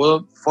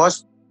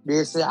फर्स्ट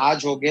डे से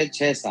आज हो गए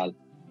 6 साल.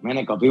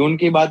 मैंने कभी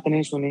उनकी बात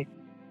नहीं सुनी.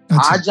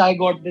 आज आई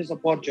गॉट दिस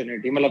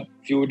अपॉर्चुनिटी मतलब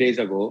फ्यू डेज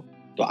अगो.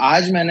 तो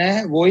आज मैंने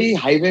वही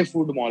हाईवे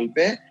फूड मॉल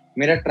पे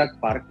मेरा ट्रक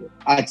पार्क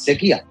आज से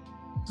किया.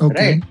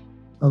 राइट.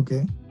 ओके.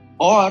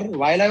 और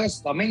while I was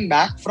coming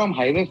back from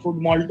highway food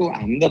mall to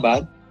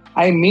Ahmedabad,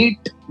 I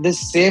meet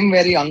this same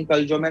very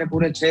uncle जो मैंने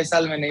पूरे 6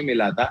 साल में नहीं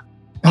मिला था.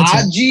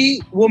 आज ही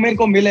वो मेरे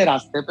को मिले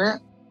रास्ते पे.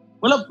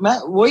 मतलब मैं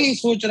वही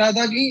सोच रहा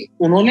था कि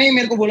उन्होंने ही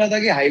मेरे को बोला था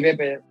कि हाईवे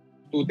पे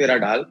तू तेरा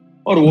डाल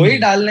और वही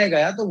डालने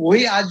गया तो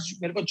वही आज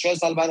मेरे को 6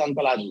 साल बाद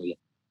अंकल आज मिले.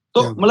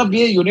 तो मतलब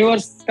ये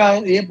यूनिवर्स का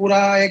ये पूरा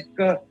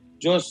एक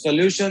जो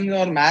सॉल्यूशन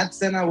और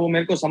मैथ्स है ना वो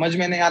मेरे को समझ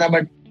में नहीं आ रहा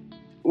बट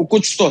वो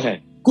कुछ तो है.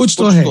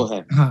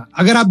 हाँ,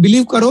 अगर आप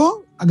बिलीव करो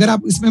अगर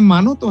आप इसमें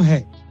मानो तो है.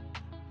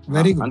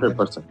 Very good.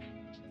 100%.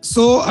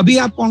 सो अभी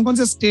आप कौन-कौन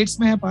से स्टेट्स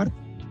में हैं पार्थ?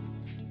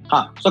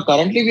 हाँ, so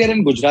currently we are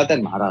in Gujarat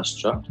and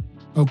Maharashtra.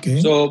 Okay.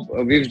 So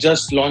we've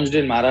just launched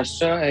in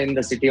Maharashtra in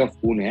the city of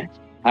Pune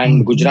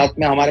and Gujarat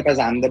में हमारे पास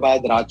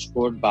अहमदाबाद,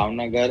 राजकोट,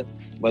 भावनगर,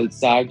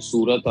 वलसाड,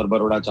 सूरत और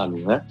बड़ौदा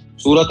चालू है.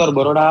 सूरत और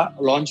बड़ौदा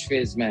लॉन्च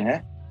फेज में है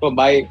तो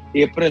बाय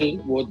अप्रैल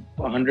वो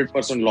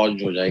 100%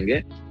 लॉन्च हो जाएंगे.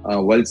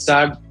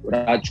 वलसाड,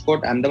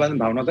 राजकोट, अहमदाबाद,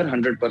 भावनगर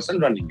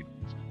 100% रनिंग है.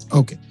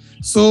 Okay.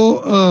 So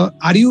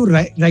are you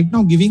right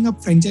now giving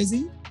up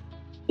franchising?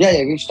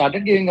 Yeah, we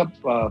started giving up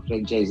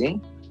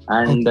franchising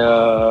and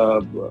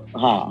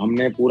हाँ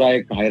हमने पूरा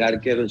एक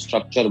हायरार्कियल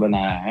स्ट्रक्चर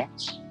बनाया है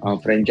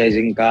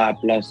फ्रेंचाइजिंग का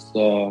प्लस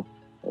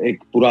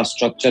एक पूरा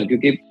स्ट्रक्चर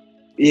क्योंकि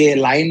ये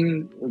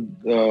लाइन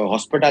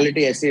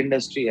हॉस्पिटैलिटी ऐसी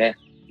इंडस्ट्री है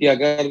कि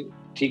अगर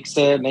ठीक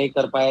से नहीं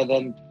कर पाए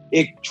देन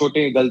एक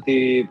छोटी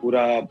गलती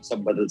पूरा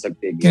सब बदल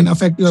सकती है. Can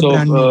affect your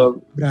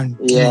brand.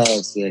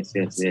 Yes.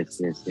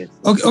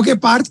 Okay,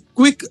 Parth,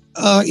 quick,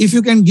 if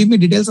you can give me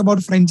details about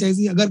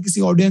franchisee. अगर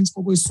किसी ऑडियंस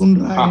को कोई सुन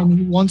रहा है and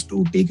he wants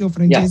to take your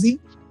franchisee,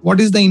 what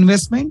is the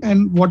investment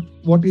and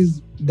what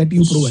is that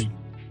you provide?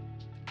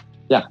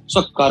 Yeah,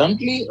 so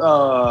currently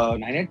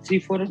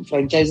 9834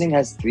 franchising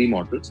has 3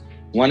 models.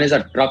 One is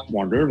a truck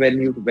model where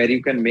you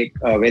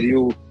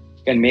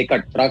can make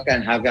a truck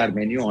and have your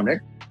menu on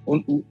it.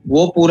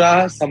 वो पूरा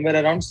somewhere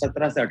around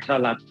 17 से 18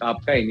 लाख का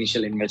आपका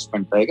initial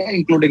investment रहेगा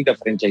including the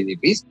franchise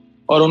fees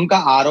और उनका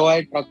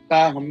ROI truck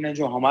का हमने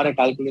जो हमारे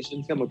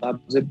कैलकुलेशंस के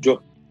मुताबिक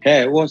जो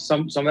है वो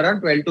समवेयर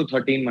अराउंड 12 to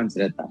 13 मंथ्स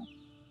रहता है.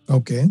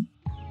 ओके.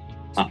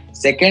 हाँ.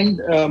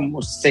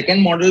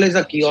 Second model is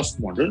a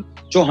kiosk model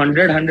जो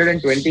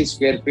 120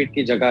 स्क्वायर फीट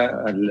की जगह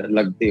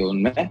लगती है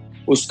उनमें.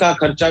 उसका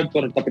खर्चा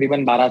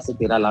तकरीबन 12 से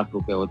 13 लाख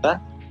रुपए होता है.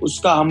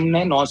 उसका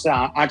हमने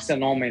 8 से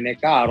 9 महीने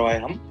का आरओआई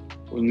हम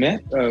उनमें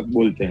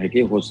बोलते हैं कि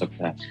हो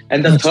सकता है.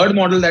 And the third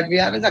model that we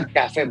have is a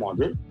cafe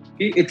model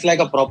कि it's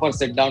like a proper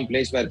sit down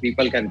place where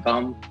people can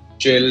come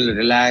chill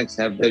relax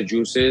have their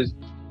juices.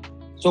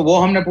 सो वो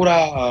हमने पूरा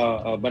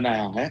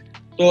बनाया है.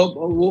 तो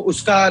वो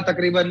उसका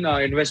तकरीबन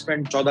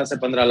इन्वेस्टमेंट 14 से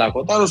 15 लाख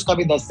होता है और उसका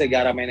भी 10 से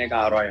 11 महीने का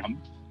आरओआई हम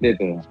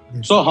देते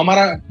हैं. सो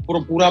हमारा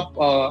पूरा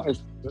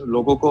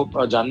लोगों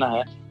को जानना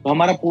है तो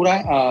हमारा पूरा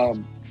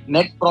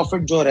नेट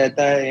प्रॉफिट जो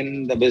रहता है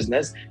in the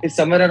business is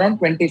somewhere around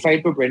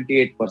 25 to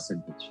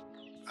 28%.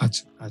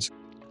 अच्छा.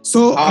 So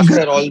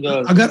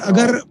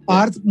अगर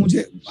पार्थ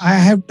मुझे I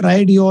have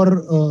tried your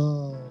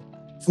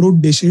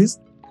fruit dishes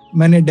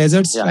मैंने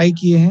डेजर्ट्स ट्राई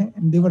किए हैं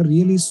and they were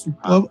really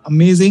superb,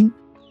 amazing.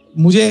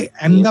 मुझे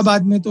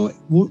अहमदाबाद में तो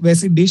वो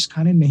वैसी डिश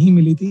खाने नहीं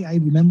मिली थी। आई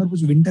रिमेम्बर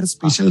कुछ विंटर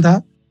स्पेशल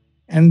था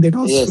and that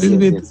was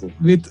filled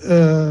with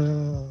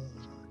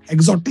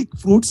exotic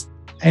fruits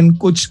and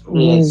कुछ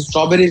वो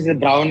स्ट्रॉबेरीज,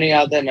 ब्राउनी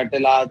आता है,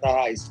 नटेला आता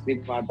है,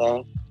 आइसक्रीम आता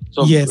है।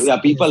 So yeah,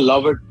 people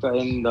love it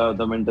in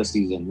the winter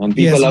season, and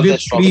people love the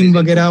strawberries cream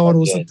वगैरह और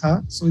वो सब था.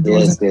 So it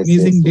was an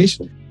amazing dish.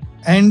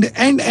 And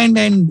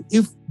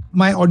if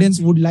my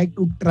audience would like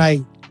to try,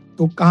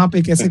 तो कहाँ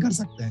पे कैसे कर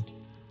सकते हैं?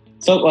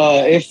 So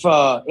if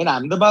in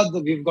Ahmedabad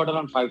we've got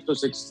around 5 to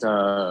 6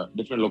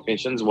 different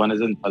locations. One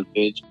is in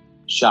Thalpej,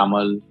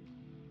 Shamal,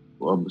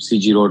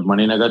 CG Road,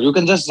 Maninagar. You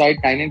can just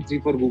write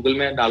 9834 Google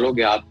में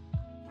डालोगे आप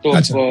तो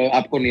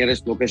आपको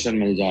नियरेस्ट लोकेशन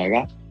मिल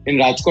जाएगा. In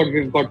Rajkot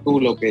we've got 2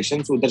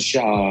 locations. उधर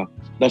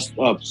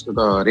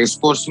रेस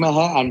कोर्स में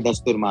है and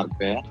दस्तूर मार्ग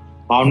पे है.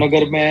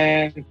 भावनगर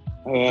में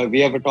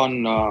we have it on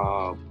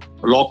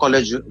law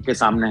college के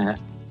सामने है.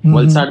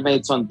 वलसाड में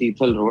it's on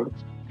Tithal road.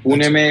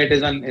 Pune में it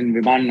is in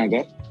विमान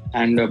नगर.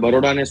 एंड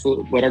बड़ौदा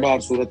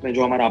और सूरत में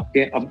जो हमारा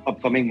आपके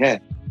अपकमिंग है,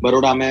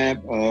 बड़ौदा में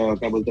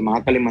क्या बोलते हैं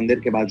महाकाली मंदिर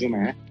के बाजू में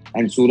है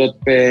एंड सूरत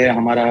पे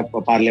हमारा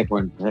पार्ले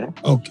पॉइंट है.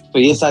 तो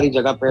ये सारी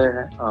जगह पे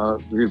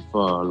we've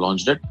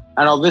launched it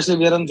and obviously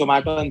we are on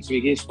Zomato and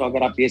Swiggy. तो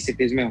अगर आप ये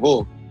सिटीज में हो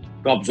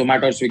तो आप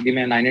Zomato और Swiggy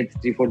में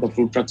 9834 द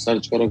फ्रूट ट्रक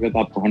सर्च करोगे तो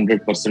आपको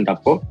 100%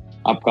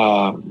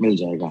 आपका मिल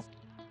जाएगा.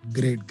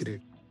 ग्रेट.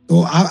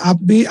 तो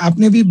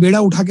आपने भी बेड़ा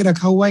उठा के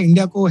रखा हुआ है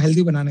इंडिया को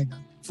हेल्दी बनाने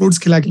का, फ्रूट्स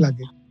खिला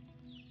के.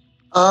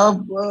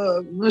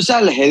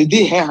 विशाल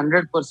हेल्दी है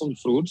 100%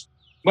 फ्रूट्स,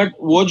 बट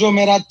वो जो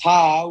मेरा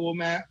था वो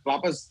मैं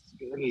वापस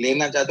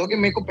लेना चाहता हूँ कि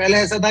मेरे को पहले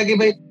ऐसा था कि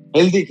भाई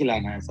हेल्दी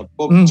खिलाना है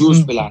सबको,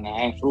 जूस पिलाना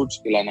है, फ्रूट्स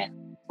पिलाना है.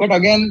 बट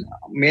अगेन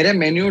मेरे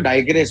मेन्यू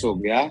डाइग्रेस हो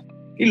गया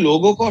कि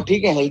लोगों को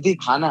ठीक है हेल्दी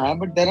खाना है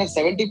बट देयर आर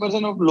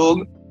 70% ऑफ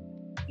लोग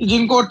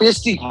जिनको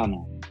टेस्टी खाना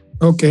है.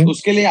 ओके.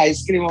 उसके लिए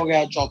आइसक्रीम हो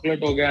गया,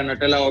 चॉकलेट हो गया,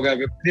 नटेला हो गया,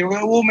 विप क्रीम हो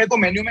गया, वो मेरे को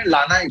मेन्यू में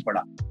लाना ही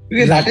पड़ा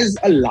क्योंकि that is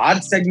a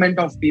large segment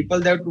of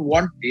people that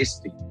want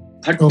tasty.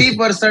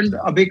 30%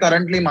 अभी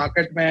करंटली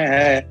मार्केट में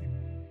है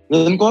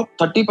जिनको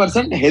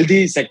 30%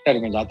 हेल्दी सेक्टर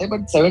में जाते हैं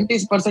बट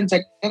 70%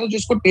 सेक्टर है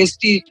जिसको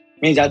टेस्टी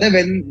में जाते हैं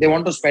when they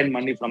want to spend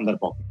money from their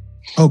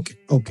pocket.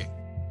 Okay.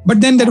 But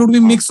then there would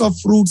be mix of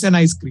fruits and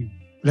ice cream,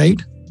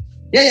 right?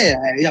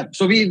 Yeah.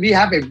 So we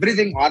have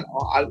everything.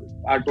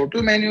 Our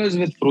total menu is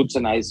with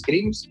fruits and ice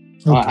creams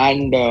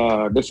and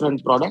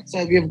different products.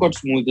 And we have got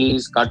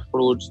smoothies, cut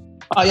fruits.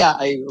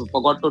 I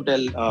forgot to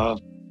tell.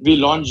 We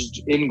launched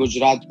in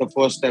Gujarat the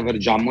first ever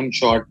jamun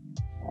shot.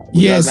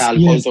 Yes.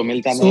 तो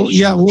मिलता so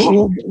yeah,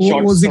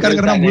 वो जिक्र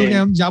करना भूल गए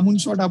हम. जामुन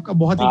shot आपका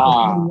बहुत ही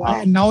पॉपुलर हुआ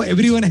है. Now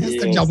everyone has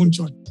the jamun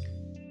shot.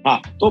 हाँ,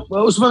 तो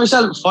उसमें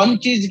विशाल फन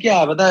चीज क्या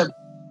है पता है?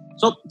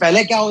 So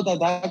पहले क्या होता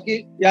था कि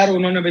यार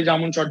उन्होंने भी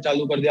जामुन शॉट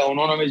चालू कर दिया,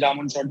 उन्होंने भी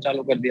जामुन शॉट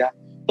चालू कर दिया,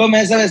 तो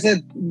मैं वैसे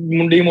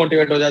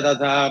डिमोटिवेट हो जाता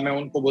था. मैं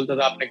उनको बोलता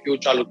था आपने क्यों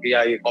चालू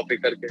किया ये कॉपी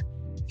करके.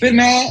 फिर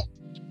मैं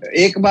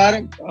एक बार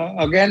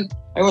again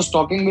I was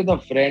talking with a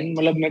friend,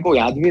 मतलब मेरे को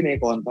याद भी नहीं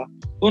कौन था,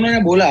 तो उन्होंने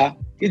बोला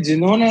कि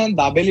जिन्होंने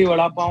दाबेली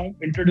वड़ा पाव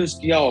इंट्रोड्यूस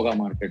किया होगा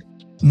मार्केट,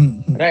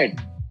 राइट,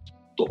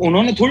 तो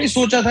उन्होंने थोड़ी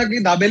सोचा था कि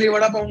दाबेली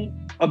वड़ा पाव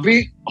अभी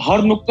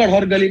हर नुक्कड़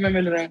हर गली में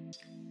मिल रहा है,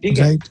 ठीक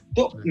है.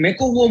 तो मेरे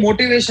को वो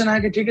मोटिवेशन है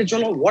कि ठीक है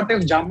चलो व्हाट इफ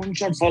जामुन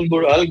शॉट्स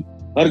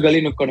हर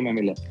गली नुक्कड़ में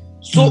मिले.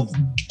 सो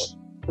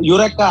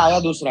यूरेक का आया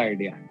दूसरा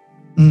आइडिया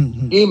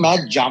कि मैं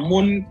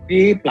जामुन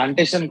की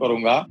प्लांटेशन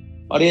करूंगा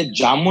और ये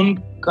जामुन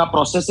का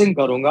प्रोसेसिंग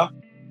करूंगा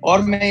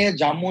और मैं ये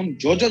जामुन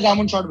जो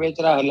जामुन शॉट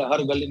बेच रहा है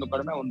हर गली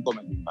नुक्कड़ में उनको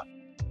मैं दूंगा.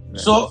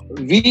 So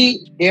we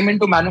came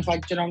into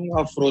manufacturing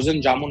of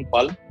frozen jamun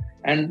pulp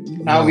and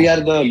now we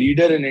are the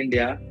leader in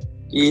India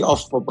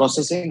of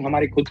processing.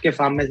 हमारी खुद के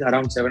फार्म में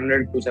around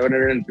 700 to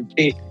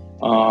 750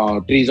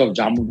 trees of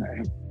jamun है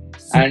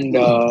and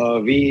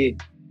we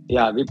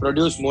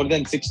produce more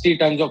than 60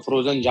 tons of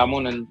frozen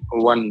jamun in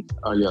 1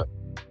 year.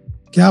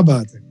 क्या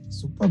बात है,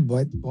 super,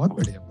 बहुत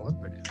बढ़िया.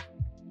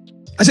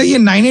 अच्छा, ये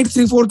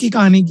 9834 की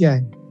कहानी क्या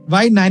है?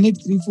 Why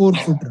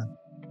 9834 food truck?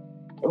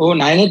 वो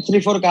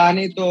 9834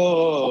 कहानी तो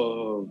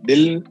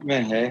दिल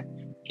में है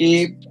कि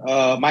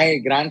माय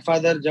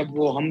ग्रैंडफादर जब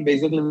वो हम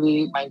basically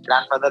my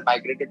grandfather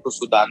migrated to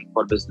Sudan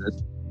for business.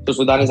 तो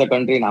Sudan is a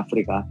country in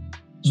Africa.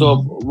 सो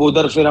वो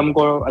उधर फिर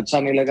हमको अच्छा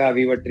नहीं लगा.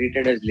 We were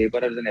treated as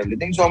labourers and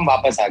everything. सो हम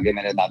वापस आ गए,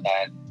 मेरे दादा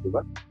है.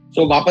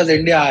 सो वापस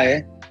इंडिया आए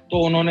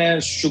तो उन्होंने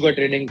शुगर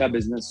ट्रेडिंग का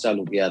बिजनेस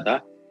चालू किया था.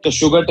 तो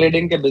शुगर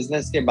ट्रेडिंग के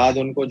बिजनेस के बाद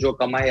उनको जो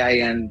कमाई आई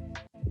एंड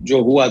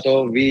जो हुआ तो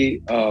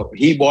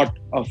he bought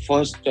a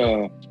first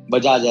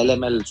Bajaj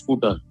LML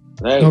scooter,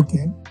 right.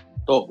 Okay.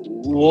 तो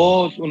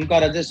वो उनका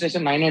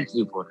रजिस्ट्रेशन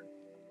 9834 है.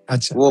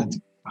 अच्छा.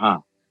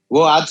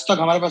 वो आज तक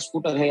हमारे पास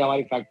स्कूटर है,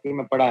 हमारी फैक्ट्री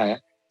में पड़ा है.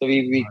 तो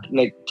वी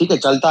लाइक ठीक है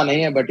चलता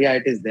नहीं है बट या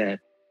इट इज देयर.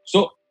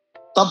 सो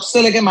तब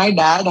से लेके my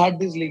dad had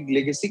this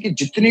legacy कि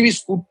जितनी भी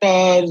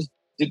स्कूटर,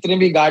 जितनी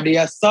भी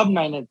गाड़ियां सब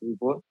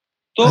 9834.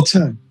 तो अच्छा.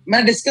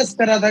 मैं डिस्कस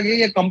कर रहा था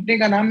कि ये कंपनी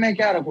का नाम मैं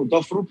क्या रखूं.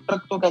 तो फ्रूट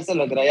ट्रक तो कैसे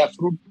लग रहा है, या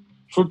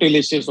फ्रूट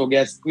डिलीशियस हो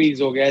गया,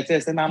 स्क्वीज हो गया,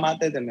 ऐसे नाम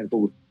आते थे मेरे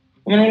को.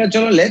 तो मैंने बोला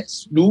चलो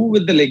let's do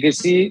with the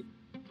legacy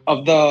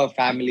of the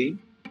family,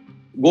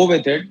 go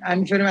with it,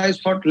 and फिर आई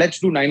थॉट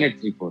लेट्स डू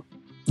 9834।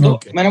 तो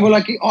मैंने बोला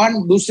कि और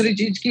दूसरी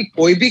चीज की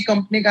कोई भी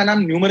कंपनी का नाम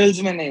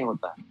न्यूमरल्स में नहीं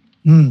होता।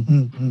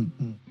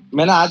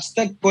 मैंने आज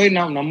तक कोई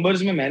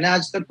नंबर्स में, मैंने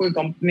आज तक कोई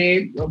कंपनी,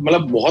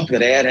 मतलब बहुत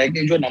रेयर है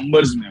कि जो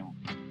नंबर्स में हो।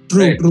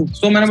 ट्रू।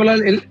 तो मैंने बोला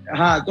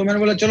तो मैंने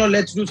बोला चलो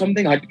लेट्स डू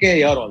समथिंग हटके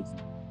हियर आल्सो।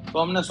 तो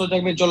हमने सोचा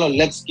कि चलो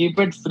let's keep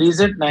it,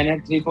 freeze it,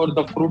 9834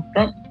 the fruit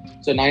truck.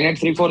 So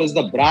 9834 is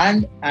the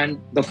brand and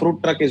the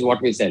fruit truck is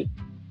what we cell.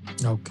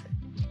 Okay,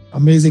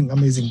 amazing.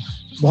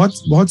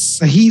 बहुत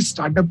सही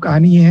स्टार्टअप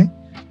कहानी है।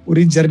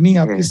 पूरी जर्नी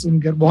आपकी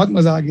सुनकर बहुत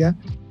मजा आ गया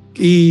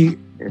कि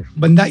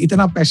बंदा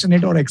इतना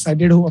पैशनेट और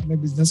एक्साइटेड हो अपने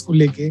बिजनेस को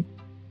लेके,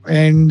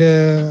 and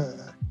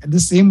at the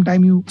same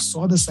time you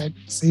saw the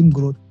same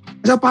growth.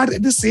 अच्छा Partha,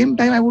 at the same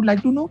time I would like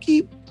to know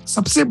कि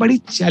सबसे बड़ी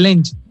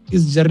चैलेंज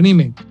इस जर्नी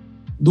में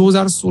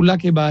 2016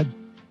 के बाद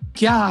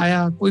क्या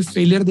आया? कोई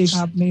फेलियर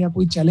देखा आपने या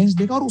कोई चैलेंज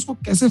देखा और उसको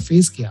कैसे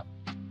फेस किया?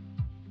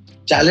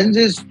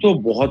 चैलेंजेस तो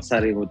बहुत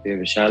सारे होते हैं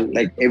विशाल,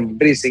 like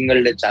every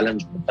single day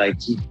challenge होता है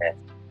कि है।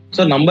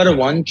 So number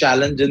 1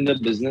 challenge in the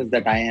business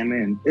that I am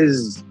in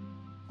is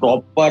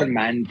proper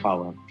man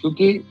power,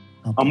 क्योंकि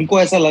हमको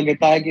ऐसा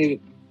लगता है कि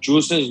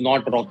juice is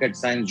not rocket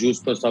science,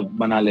 juice तो सब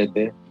बना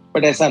लेते,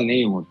 बट ऐसा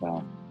नहीं होता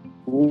है।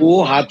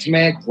 वो हाथ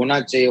में होना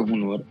चाहिए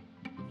हुनर,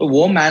 तो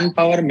वो मैन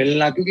पावर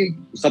मिलना,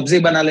 क्योंकि सब्जी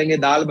बना लेंगे,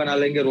 दाल बना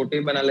लेंगे, रोटी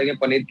बना लेंगे,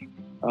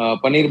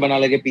 पनीर बना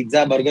लेंगे,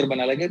 पिज्जा बर्गर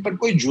बना लेंगे, बट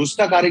कोई जूस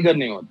का कारीगर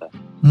नहीं होता,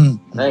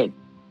 राइट?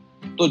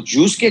 तो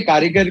जूस के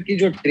कारीगर की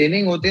जो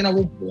ट्रेनिंग होती है ना,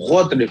 वो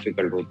बहुत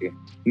डिफिकल्ट होती है।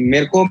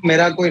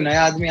 मेरा कोई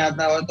नया आदमी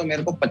आता है तो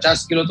मेरे को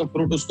 50 किलो तो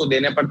फ्रूट उसको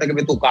देने पड़ता है कि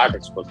भाई तू काट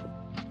इसको,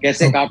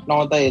 कैसे काटना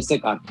होता है, ऐसे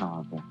काटना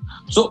होता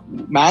है। So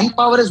man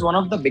power is one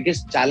of the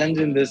biggest challenge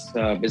in this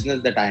business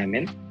that I am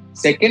in.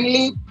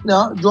 Secondly,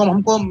 जो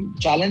हमको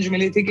चैलेंज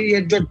मिली थी कि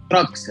ये जो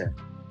ट्रक्स है,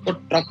 तो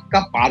ट्रक का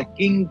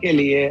पार्किंग के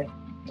लिए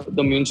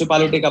तो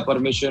म्यूनिसिपैलिटी का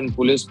परमिशन,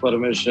 पुलिस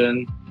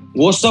परमिशन,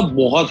 वो सब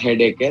बहुत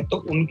हेडेक है।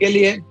 तो उनके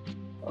लिए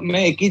मैं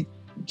एक ही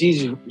चीज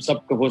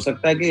सब हो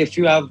सकता है कि if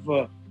you have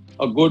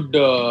a good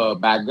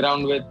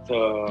background with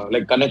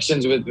like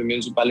connections with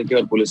municipality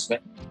और पुलिस में,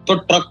 तो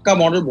ट्रक का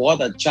मॉडल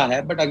बहुत अच्छा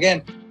है। बट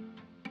अगेन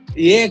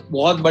ये एक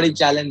बहुत बड़ी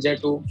चैलेंज है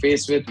टू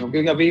फेस विद,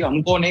 क्योंकि अभी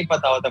हमको नहीं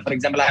पता होता। For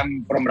example, I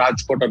am from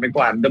Rajkot और मेरे को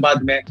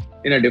अहमदाबाद में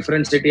in a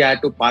different city I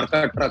had to park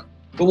a truck,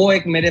 तो वो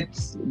एक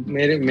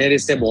मेरे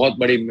से बहुत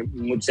बड़ी,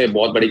 मुझसे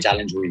बहुत बड़ी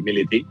चैलेंज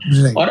मिली थी।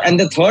 और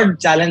and the third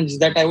challenge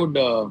that I would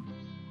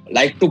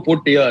like to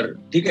put here,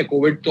 ठीक है,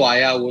 कोविड तो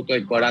आया, वो तो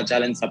एक बड़ा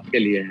चैलेंज सबके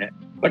लिए है,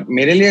 बट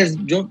मेरे लिए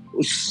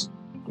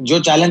जो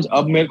चैलेंज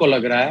अब मेरे को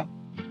लग रहा है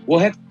वो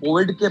है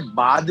कोविड के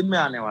बाद में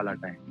आने वाला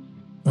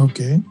टाइम।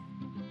 ओके,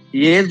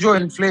 ये जो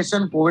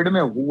इन्फ्लेशन कोविड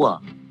में हुआ,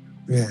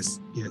 yes.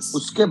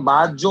 उसके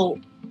बाद जो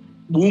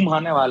बूम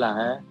आने वाला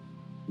है,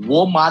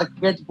 वो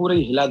मार्केट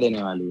पूरी हिला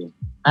देने वाली है।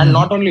 And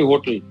not only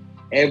hotel,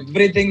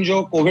 everything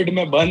जो कोविड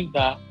में बंद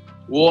था,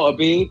 वो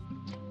अभी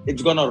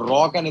it's gonna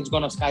rock and it's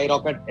gonna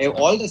skyrocket.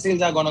 All the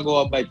sales are gonna go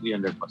up by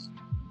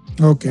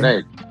 300%. Okay.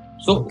 Right.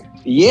 So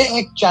ये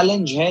एक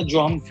चैलेंज है जो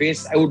हम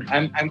face,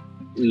 I'm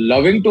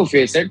loving to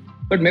face it,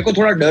 but मेरे को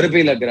थोड़ा डर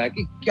भी लग रहा है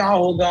कि क्या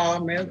होगा।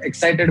 मैं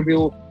एक्साइटेड भी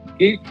हूँ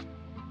कि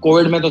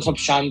कोविड में तो सब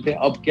शांत है,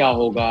 अब क्या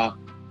होगा।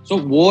 So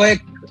वो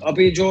एक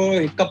अभी जो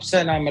हिकअप्स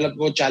है ना, मतलब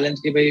वो चैलेंज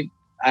की भाई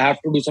I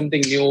have to do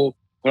something new,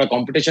 थोड़ा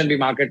कंपटीशन भी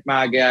मार्केट में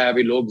आ गया है,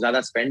 अभी लोग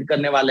ज्यादा स्पेंड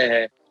करने वाले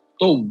हैं,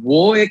 तो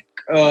वो एक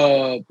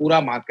पूरा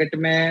मार्केट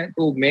में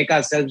to make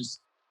ourselves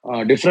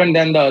different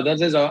than the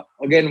others is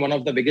again one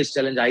of the biggest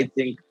challenge I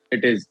think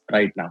it is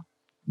right now.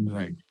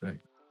 Right.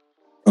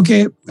 Okay,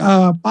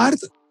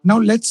 Parth, now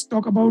let's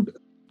talk about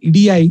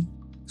EDI.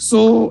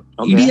 So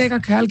EDI का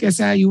ख्याल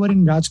कैसा है? You were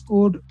in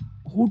Rajkot.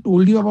 Who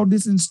told you about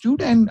this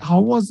institute and how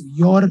was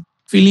your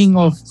feeling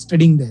of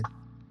studying there?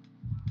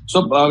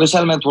 So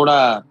विशाल, मैं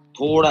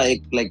थोड़ा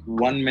एक like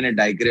 1 minute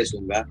digress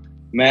होऊंगा।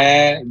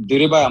 मैं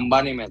धीरूभाई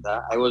अंबानी में था।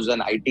 I was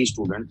an IT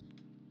student,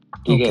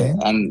 ठीक है,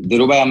 एंड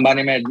धीरूभाई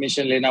अंबानी में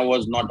एडमिशन लेना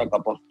was not a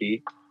cup of T.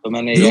 तो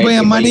मैंने Dhirubhai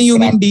Ambani, you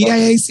mean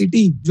DII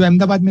city जो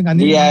अहमदाबाद में,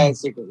 DII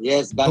सिटी,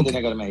 यस,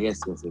 गांधीनगर में,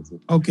 यस।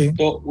 ओके,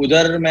 तो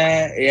उधर मैं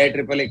AI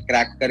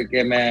क्रैक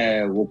करके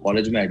मैं वो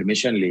कॉलेज में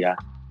एडमिशन लिया,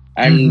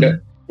 एंड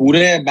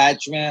पूरे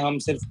बैच में हम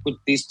सिर्फ कुछ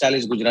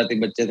 30-40 गुजराती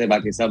बच्चे थे,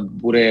 बाकी सब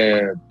पूरे,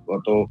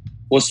 तो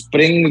वो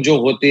स्प्रिंग जो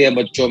होती है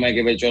बच्चों में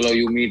कि भाई चलो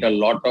you meet a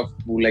lot of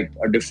like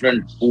a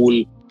different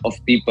pool of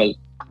people,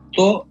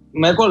 तो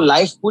मेरे को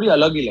लाइफ पूरी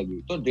अलग ही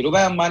लगी। तो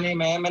धीरूभाई अंबानी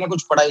में मैंने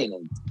कुछ पढ़ा ही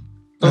नहीं,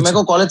 तो मेरे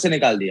को कॉलेज से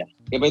निकाल दिया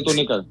कि भाई तू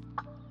निकल,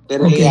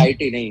 तेरे लिए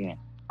IT नहीं है,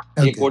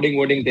 ये कोडिंग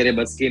वोडिंग तेरे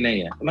बस की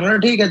नहीं है। तो मैंने कहा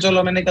ठीक है,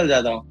 चलो मैं निकल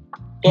जाता हूँ।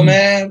 तो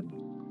मैं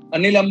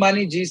अनिल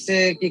अंबानी जी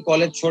से की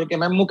कॉलेज छोड़ के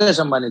मैं मुकेश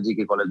अंबानी जी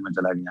की कॉलेज में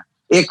चला गया।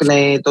 एक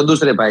नहीं तो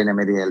दूसरे भाई ने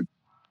मेरी हेल्प,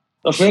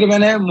 तो फिर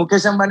मैंने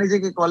मुकेश अंबानी जी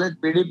की कॉलेज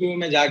PDPU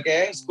में जाके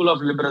स्कूल ऑफ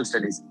लिबरल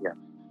स्टडीज किया।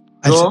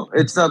 तो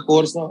इट्स अ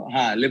कोर्स,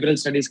 हाँ, लिबरल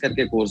स्टडीज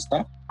करके कोर्स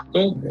था।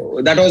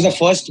 तो that was the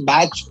first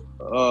batch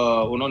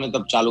उन्होंने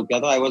तब चालू किया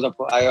था। I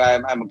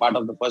am a part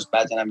of the first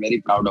batch and I am very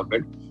proud of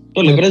it.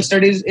 तो लिबरल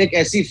स्टडीज एक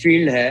ऐसी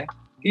फील्ड है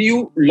कि you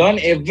learn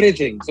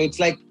everything, so it's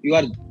like you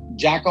are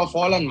jack of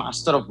all and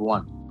master of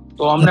one.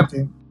 तो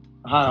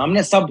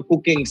हमने सब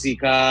cooking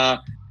सीखा,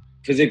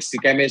 physics,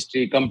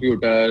 chemistry,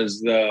 computers,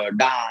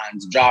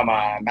 dance, drama,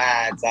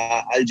 maths,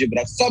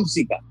 algebra, सब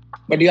सीखा,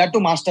 but you have to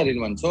master in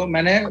one. So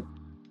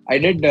I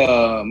did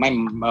my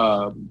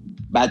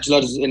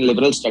bachelor's in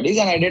liberal studies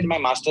and I did my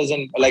master's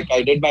in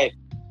I did my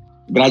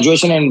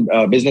graduation in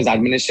business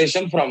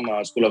administration from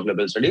School of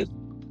Liberal Studies.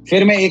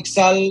 फिर मैं 1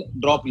 साल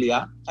drop लिया.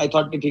 आई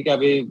thought कि ठीक है,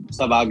 अभी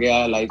सब आ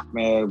गया लाइफ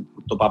में,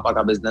 तो पापा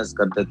का बिजनेस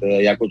करते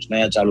थे या कुछ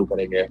नया चालू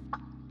करेंगे.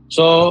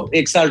 सो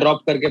 1 साल ड्रॉप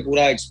करके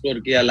पूरा एक्सप्लोर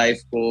किया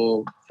लाइफ को.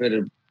 फिर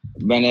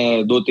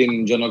मैंने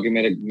 2-3 जनों की,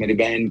 मेरी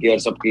बहन की और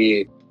सबकी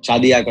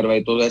शादियां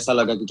करवाई. तो ऐसा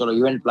लगा कि चलो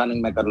इवेंट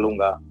प्लानिंग मैं कर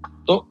लूंगा.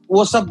 तो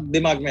वो सब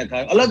दिमाग में था.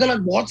 अलग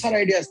अलग बहुत सारे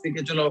आइडियाज थे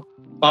कि चलो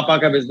पापा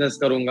का बिजनेस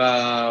करूंगा.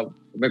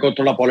 मेरे को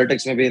थोड़ा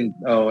पॉलिटिक्स में भी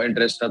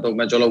इंटरेस्ट था, तो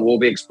मैं चलो वो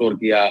भी एक्सप्लोर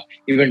किया,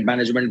 इवेंट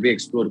मैनेजमेंट भी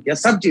एक्सप्लोर किया,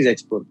 सब चीज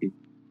एक्सप्लोर की.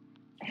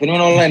 फिर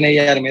मैंने बोला नहीं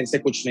यार, मेरे से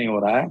कुछ नहीं हो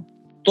रहा है.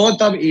 तो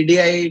तब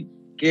ईडीआई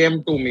केम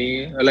टू मी,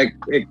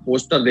 एक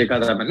पोस्टर देखा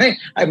था मैंने.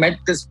 आई मेट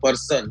दिस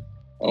पर्सन,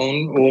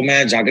 वो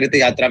मैं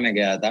जागृति यात्रा में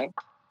गया था.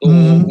 तो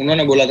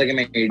उन्होंने बोला था कि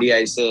मैं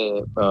ईडीआई से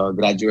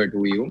ग्रेजुएट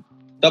हुई हूँ.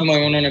 तब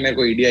उन्होंने मेरे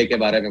को ईडीआई के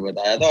बारे में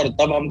बताया था, और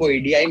तब हमको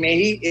ईडीआई में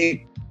ही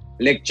एक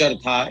लेक्चर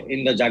था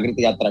इन द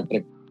जागृति यात्रा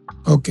ट्रिप.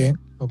 ओके.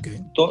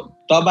 तो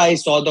तब I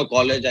saw the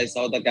college, I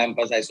saw the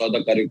campus, I saw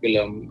the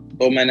curriculum.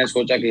 तो मैंने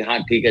सोचा कि हाँ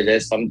ठीक है,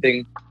 जैसे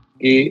समथिंग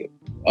कि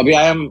अभी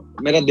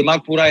मेरा दिमाग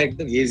पूरा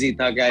एकदम हेजी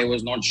था कि I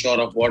was not sure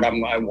of what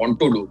I want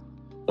to do.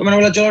 तो मैंने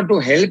बोला चलो, to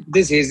help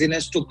this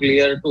haziness to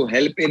clear, to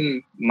help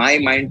in my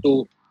mind to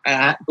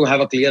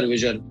have a clear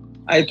vision,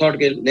 I thought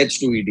कि let's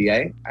do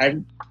EDI.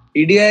 And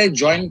EDI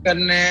join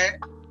करने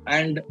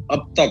and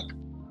अब तक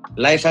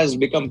life has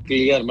become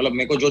clear. मतलब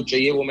मेरे को जो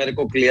चाहिए वो मेरे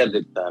को क्लियर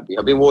दिखता है.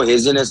 अभी वो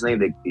हेजीनेस नहीं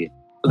दिखती है.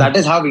 So that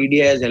is how EDI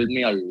has helped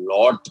me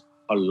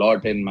a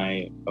lot in my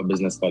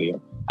business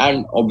career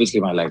and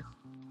obviously my life.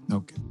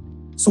 Okay.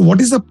 So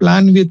what is the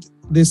plan with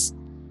this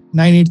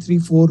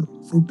 9834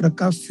 fruit truck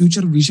का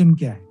future vision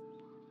क्या है?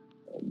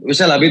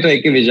 विशाल, अभी तो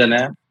एक ही vision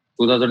है,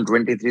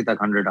 2023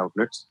 तक 100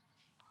 outlets.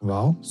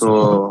 Wow.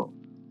 So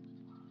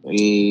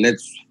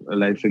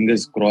let's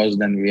fingers crossed,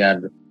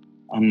 and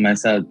हम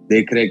ऐसा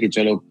देख रहे हैं कि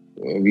चलो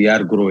we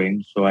are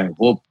growing. So I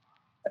hope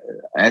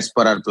as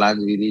per our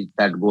plans we reach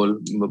that goal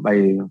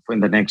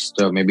in the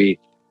next maybe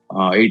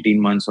 18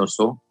 months or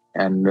so,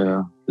 and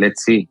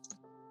let's see.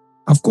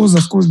 Of course,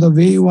 the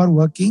way you are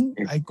working,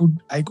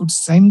 I could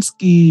sense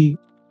ki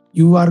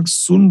you are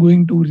soon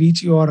going to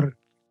reach your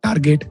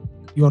target,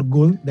 your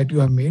goal that you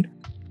have made,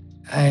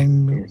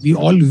 and yes, we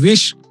all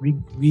wish,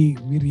 we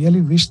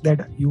really wish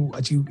that you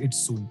achieve it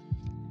soon.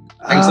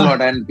 Thanks a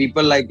lot. And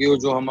people like you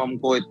जो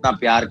हमको इतना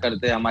प्यार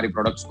करते हैं, हमारी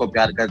products को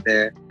प्यार करते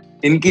हैं,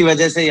 इनकी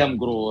वजह से ही हम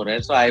ग्रो हो रहे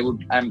हैं. So I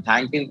am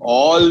thanking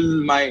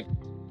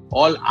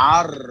all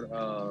our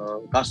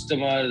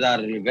customers,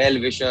 our well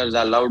wishers,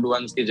 our loved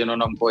ones की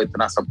जिन्होंने हमको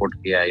इतना सपोर्ट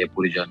किया है ये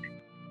पूरी journey.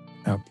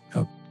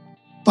 Okay.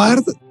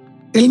 Parth,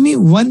 tell me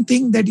one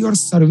thing that your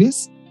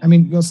service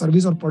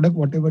or product,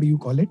 whatever you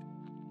call it,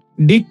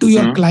 did to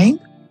your client,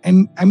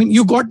 and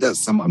you got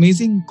some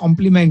amazing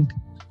compliment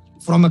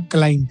from a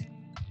client.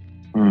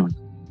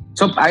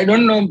 So I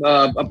don't know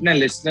अपने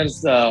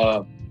listeners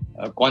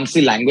कौन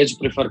सी language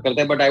prefer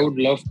करते हैं, but I would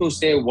love to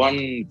से one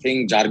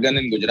thing jargon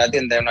in Gujarati,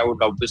 and then I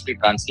would obviously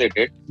translate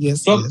it.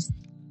 Yes.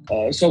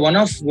 So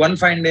one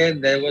fine day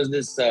there was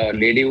this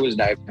lady who is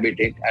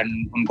diabetic,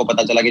 and उनको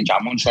पता चला कि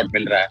जामुन shot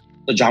मिल रहा है.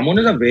 तो जामुन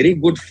is a very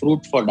good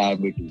fruit for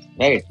diabetes,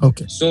 right?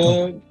 Okay. So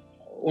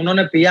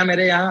उन्होंने पिया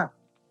मेरे यहाँ.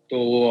 तो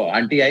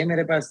आंटी आई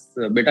मेरे पास,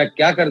 बेटा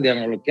क्या कर दिया?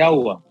 मैंने बोला क्या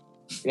हुआ?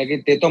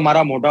 कि ते तो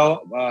मारा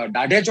मोटा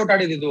डाढ़े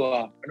चोटाड़ी दी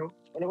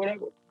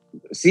दो.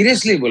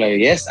 सीरियसली बोला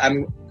यस,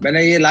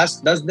 मैंने ये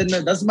लास्ट 10 दिन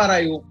में 10 बार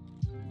आई हूँ.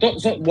 तो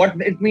so what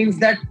it means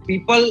that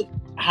people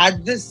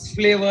had this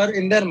flavor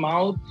in their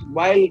mouth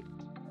while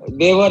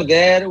they were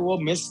there. वो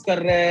मिस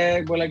कर रहे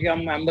हैं, बोला कि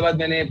हम अहमदाबाद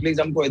में नहीं, प्लीज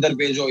हमको इधर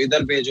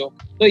भेजो.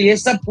 तो ये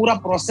सब पूरा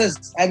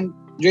प्रोसेस, एंड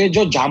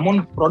जो जामुन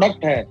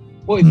प्रोडक्ट है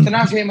वो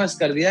इतना फेमस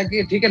कर दिया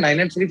कि ठीक है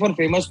 9834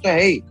 फेमस तो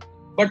है ही,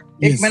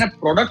 बट एक मैंने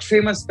प्रोडक्ट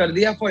फेमस कर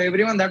दिया for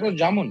everyone, that was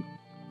jamun.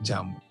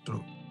 True.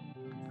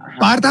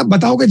 Partha, आप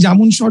बताओ कि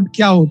जामुन शॉट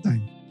क्या होता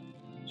है?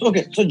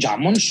 So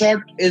jamun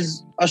shot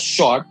is a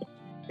shot.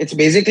 It's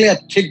basically a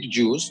thick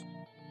juice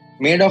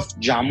made of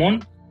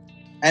jamun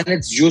and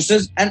its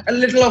juices and a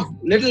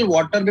little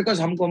water, because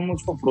हम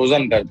उसको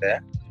frozen करते हैं.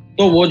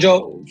 तो वो जो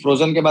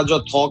frozen के बाद जो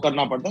thaw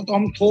करना पड़ता है, तो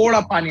हम थोड़ा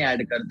पानी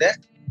ऐड करते हैं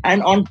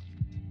and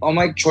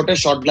हम एक छोटे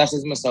shot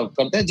glasses में सर्व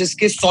करते हैं,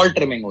 जिसकी salt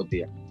trimming होती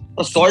है.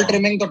 तो salt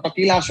trimming तो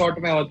tequila shot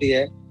में होती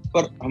है,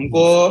 पर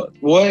हमको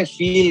वो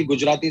फील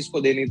गुजरातीज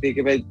को देनी थी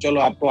कि भाई चलो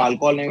आपको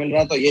अल्कोहल नहीं मिल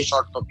रहा तो ये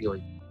शॉट तो पियो.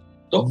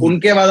 तो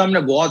उनके बाद हमने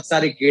बहुत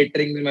सारी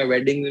केटरिंग में,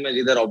 वेडिंग में,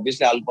 जिधर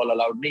ऑब्वियसली अल्कोहल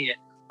अलाउड नहीं है,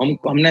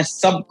 हमने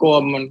सबको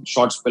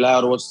शॉट्स पिलाया,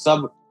 और वो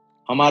सब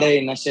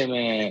हमारे नशे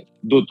में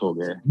दूत हो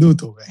गए.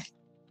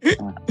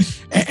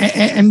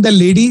 एंड द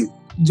लेडी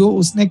जो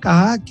उसने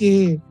कहा कि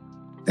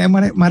तै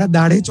मारा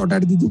दाढ़े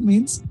चौटाड़ दी तू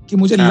मीन्स कि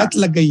मुझे लत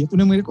लग गई है,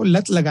 तूने मेरे को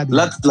लत लगा दी.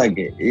 लत लग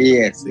गई.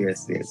 Yes.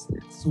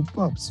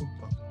 Superb.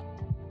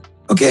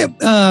 Okay,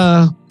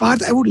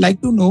 Parth, I would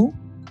like to know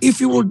if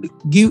you would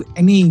give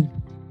any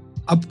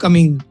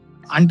upcoming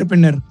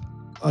entrepreneur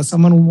or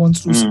someone who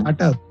wants to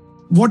start up,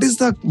 what is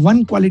the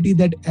one quality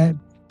that a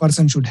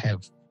person should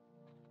have?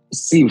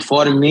 See,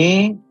 for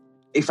me,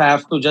 if I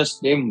have to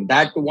just name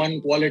that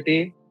one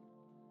quality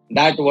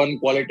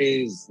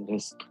is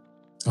risk.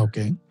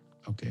 Okay.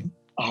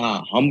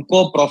 हाँ,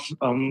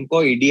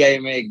 हमको EDI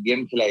में एक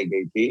game खिलाई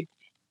गई थी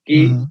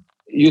कि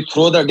you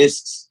throw the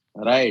discs,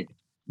 right?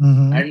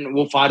 And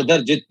वो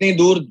farther जितनी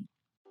दूर,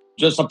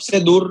 जो सबसे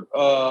दूर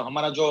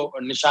हमारा जो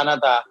निशाना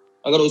था,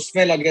 अगर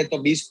उसमें लगे तो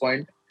 20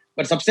 पॉइंट,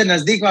 पर सबसे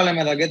नजदीक वाले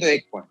में लगे तो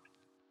 1 पॉइंट.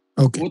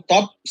 वो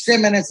तब से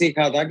मैंने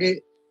सीखा था कि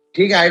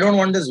ठीक है, I don't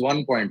want this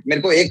 1 point,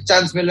 मेरे को एक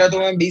चांस मिल रहा है तो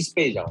मैं 20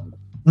 पे ही जाऊंगा.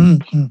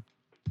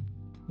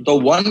 तो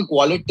one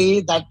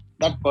quality that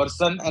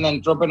person, an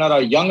entrepreneur,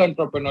 a young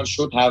entrepreneur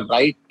should have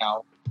right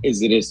now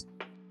is risk.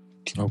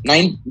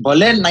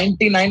 भले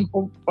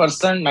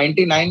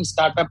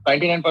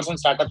 99%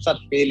 startups are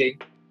failing,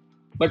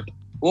 but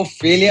वो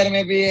failure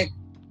में भी एक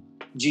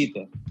जीत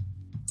है.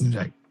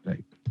 Right.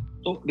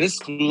 तो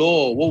risk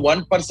लो, वो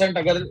 1%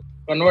 अगर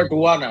convert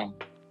हुआ ना,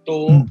 तो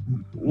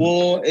वो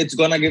it's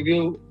gonna give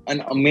you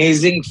an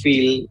amazing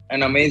feel,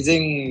 an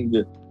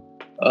amazing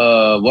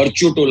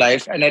virtue to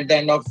life, and at the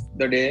end of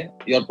the day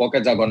your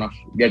pockets are gonna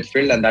get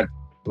filled, and that's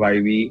why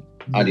we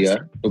are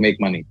here, to make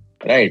money,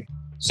 right?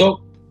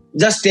 So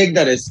just take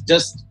the risk,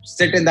 just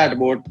sit in that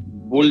boat,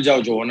 भूल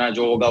जाओ, जो होना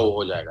जो होगा वो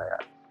हो जाएगा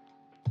यार.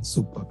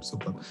 Superb.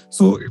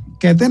 So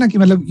कहते हैं ना कि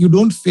मतलब you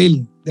don't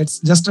fail, that's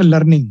just a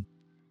learning.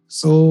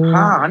 So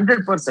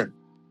 100%.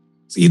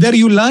 So either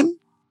you learn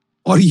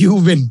or you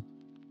win.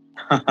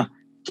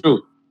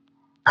 True.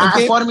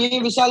 Okay. For me,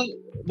 Vishal,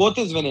 both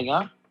is winning,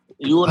 huh?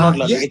 You are not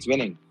learning, it's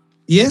winning.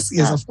 Yes,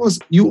 of course.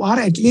 You are,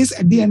 at least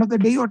at the end of the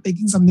day, you are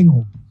taking something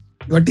home.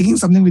 You are taking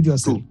something with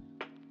yourself.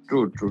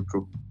 True.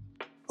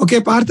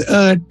 Okay, Parth,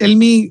 tell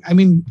me, I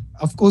mean,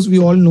 of course, we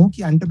all know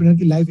कि entrepreneur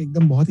की life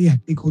एकदम बहुत ही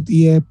hectic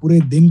होती है, पूरे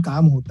दिन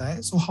काम होता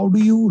है. So how do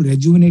you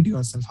rejuvenate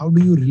yourself? How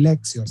do you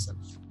relax yourself?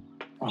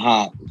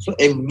 So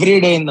every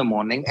day in the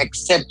morning,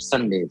 except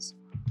Sundays.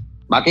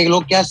 बाकी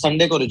लोग क्या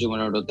Sunday को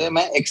rejuvenate होते हैं,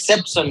 मैं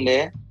except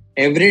Sunday,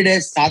 every day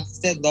 7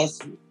 से 10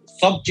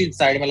 सब चीज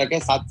साइड में लगे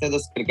 7 से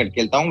 10 क्रिकेट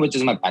खेलता हूँ, which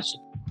is my passion.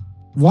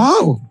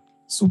 Wow,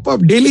 superb.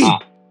 Daily?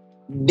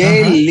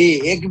 Daily,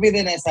 एक भी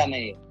दिन ऐसा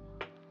नहीं है.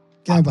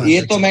 क्या बात ये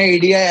है? तो मैं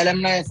EDI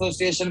Alumni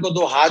Association को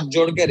 2 हाथ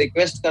जोड़ के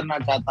रिक्वेस्ट करना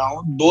चाहता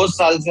हूँ. 2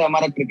 साल से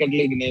हमारा क्रिकेट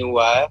लीग नहीं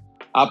हुआ है,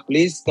 आप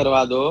प्लीज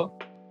करवा दो.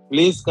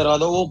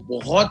 वो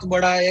बहुत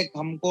बड़ा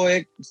हमको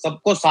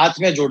सबको साथ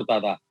में जोड़ता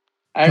था.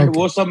 एंड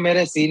वो सब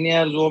मेरे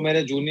सीनियर्स, वो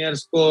मेरे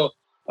जूनियर्स को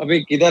अभी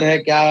किधर है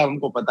क्या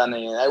हमको पता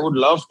नहीं है. I would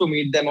love to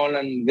meet them all,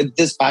 and with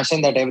this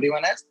passion that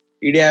everyone has,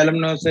 EDI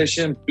Alumni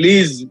Association,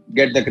 please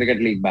get the cricket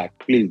league back,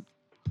 please.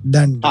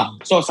 Done.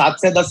 So 7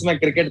 से 10 मैं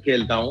क्रिकेट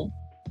खेलता हूँ.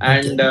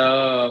 एंड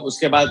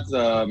उसके बाद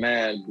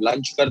मैं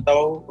लंच करता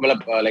हूँ,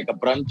 मतलब like a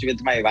brunch with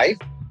my wife,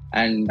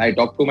 and I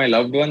talk to my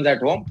loved once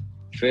at home.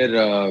 फिर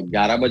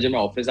 11 बजे मैं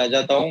ऑफिस आ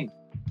जाता हूँ.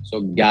 सो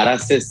 11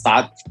 से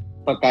 7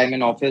 तक I am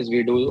in office.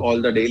 We do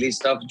all the daily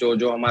stuff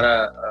जो हमारा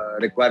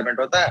रिक्वायरमेंट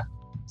होता है.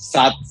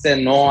 7 से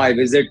 9 I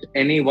visit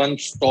any one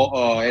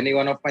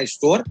of my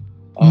store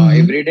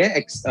every day,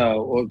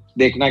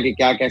 देखना कि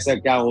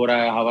क्या हो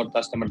रहा है, हाउ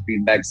कस्टमर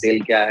फीडबैक,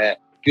 सेल क्या है,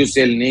 क्यों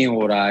सेल नहीं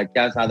हो रहा है,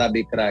 क्या ज्यादा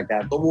बिक रहा है, क्या,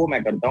 तो वो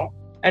मैं करता हूँ.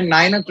 And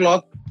 9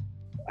 o'clock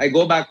I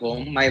go back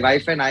home. My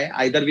wife and I,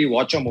 either we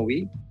watch a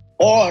movie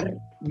or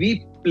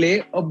we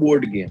play a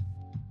board game.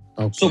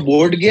 Okay. So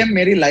board game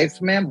मेरी लाइफ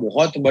में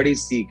बहुत बड़ी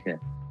सीख है.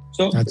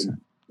 So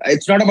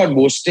it's not about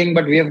boasting,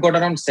 but we have got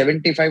around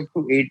 75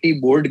 to 80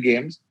 board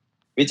games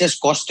which has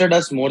costed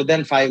us more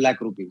than 5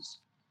 lakh rupees.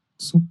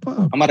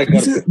 Super.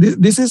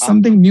 This is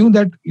something new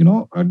that,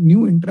 a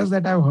new interest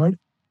that I've heard.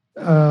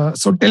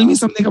 So tell me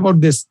something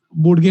about this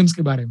board games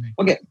के बारे में.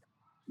 Okay.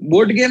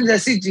 Board games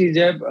ऐसी चीज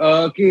है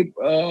कि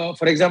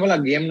for example a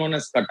game known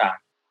as कटान.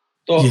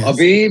 तो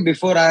अभी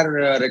बिफोर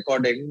आवर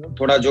रिकॉर्डिंग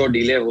थोड़ा जो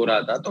डिले हो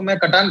रहा था, तो मैं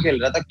कटान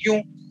खेल रहा था. क्यों?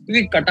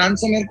 क्योंकि कटान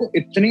से मेरे को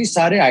इतनी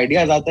सारे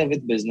आइडियाज आते हैं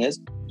विद बिजनेस.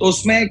 तो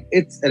उसमें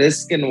it's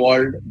risk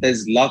involved, there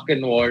is luck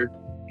involved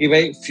कि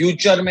भाई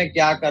फ्यूचर में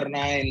क्या करना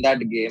है इन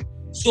दैट गेम.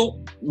 सो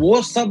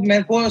वो सब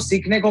मेरे को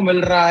सीखने को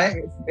मिल रहा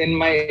है in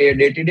my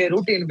day to day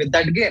routine with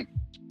that game.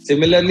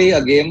 Similarly, a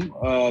game,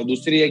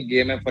 दूसरी एक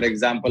गेम है फॉर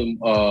एग्जांपल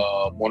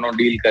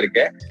मोनोडील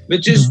करके,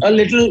 which is a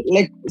little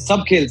like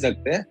सब खेल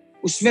सकते हैं.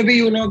 उसमें भी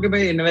कि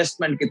भाई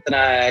इन्वेस्टमेंट कितना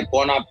है,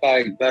 कौन आपका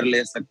घर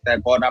ले सकता है,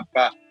 कौन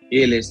आपका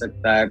ये ले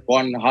सकता है,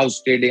 कौन हाउ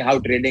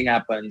ट्रेडिंग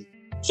हैपेंस.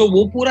 सो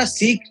वो पूरा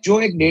सीख जो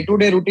एक डे टू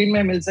डे रूटीन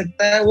में मिल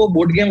सकता है, वो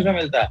बोर्ड गेम्स में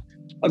मिलता है.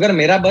 अगर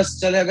मेरा बस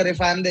चले, अगर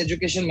if I am the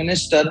education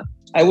minister,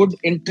 I would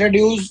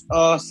introduce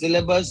a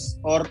syllabus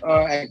or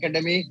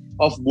academy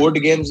of board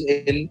games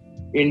in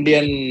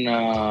Indian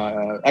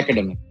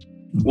academy.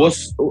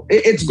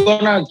 It's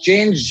gonna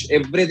change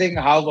everything,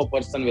 how a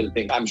person will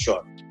think, I'm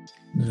sure.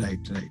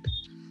 Right.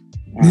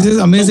 This is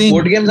amazing.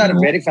 Board games are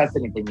very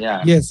fascinating.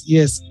 Yeah.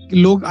 Yes.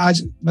 लोग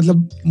आज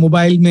मतलब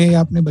mobile में या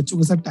अपने बच्चों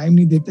के साथ time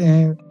नहीं देते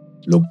हैं,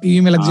 लोग टीवी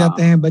में लग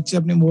जाते हैं, बच्चे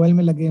अपने मोबाइल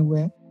में लगे हुए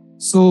हैं.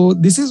 So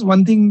this is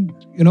one thing,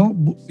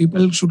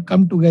 people should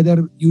come together.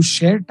 You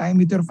share time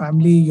with your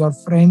family, your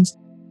friends,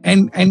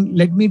 and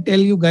let me tell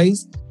you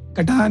guys,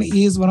 Catan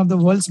is one of the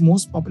world's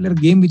most popular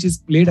game which is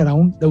played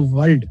around the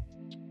world.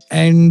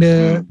 And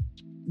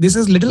this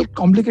is little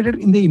complicated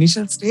in the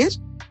initial stage,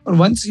 but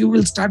once you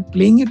will start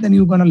playing it, then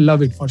you're gonna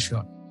love it for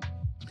sure.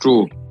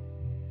 True.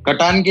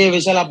 Catan के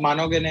विशाल आप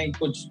मानोगे नहीं,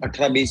 कुछ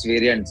 18-20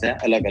 variants हैं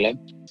अलग-अलग.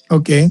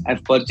 Okay.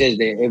 I've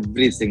purchased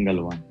every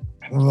single one.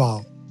 Wow.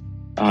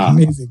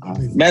 Amazing.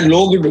 मैं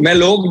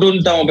लोग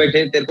ढूंढता हूँ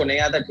बेटे, तेरे को नहीं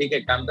आता, ठीक है,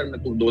 काम कर,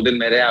 मैं तू 2 दिन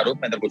मेरे यहाँ रुक,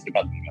 मैं तेरे को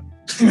सिखा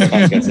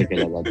दूंगा कैसे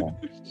खेला जाता है.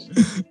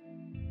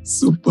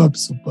 Superb.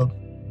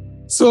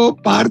 So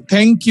Parth,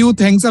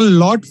 thanks a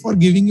lot for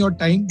giving your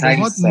time.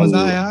 बहुत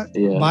मजा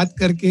आया बात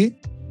करके.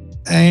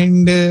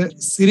 And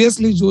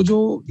seriously, जो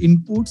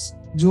inputs,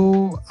 जो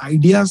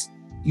ideas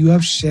you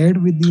have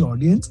shared with the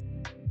audience,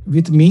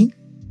 with me,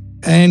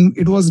 and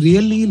it was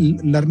really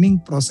learning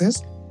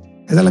process.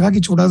 ऐसा लगा कि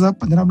छोटा सा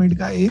 15 मिनट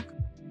का एक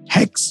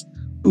hacks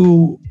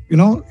to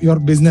your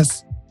business,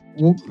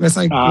 वो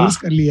वैसा एक कोर्स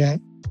कर लिया है.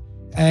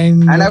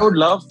 And I would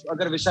love,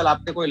 अगर विशाल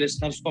आपके कोई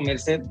listeners को मेरे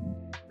से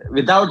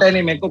without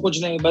any, मेरे को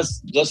कुछ नहीं,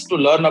 बस just to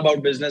learn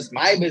about business,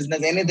 my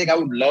business, anything, I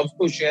would love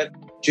to share.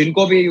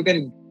 जिनको भी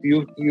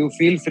you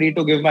feel free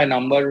to give my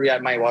number या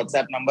my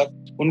WhatsApp number.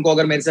 उनको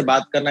अगर मेरे से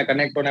बात करना,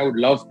 connect होना, I would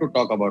love to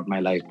talk about my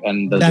life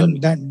and the journey.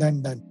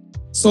 Done.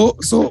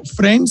 So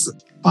friends,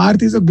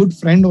 Parth is a good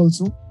friend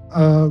also.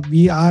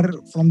 We are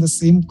from the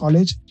same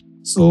college.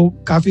 So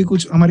काफी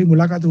कुछ हमारी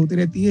मुलाकात होती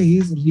रहती है. He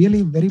is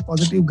really very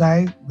positive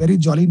guy, very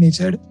jolly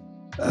natured,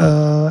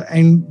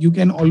 and you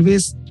can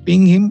always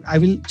ping him. I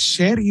will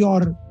share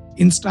your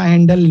Insta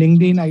handle,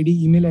 LinkedIn ID,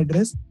 email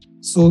address.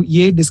 So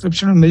ये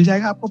description में मिल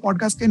जाएगा आपको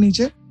podcast के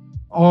नीचे.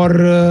 और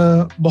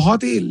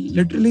बहुत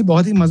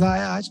ही मजा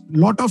आया आज.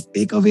 Lot of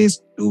takeaways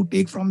to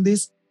take from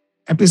this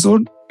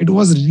episode. It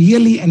was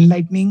really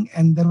enlightening,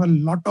 and there were a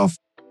lot of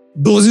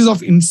doses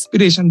of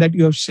inspiration that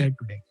you have shared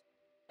today.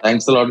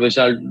 Thanks a lot,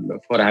 Vishal,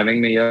 for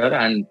having me here.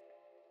 And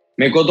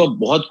मेरे को तो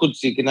बहुत कुछ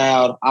सीखना है.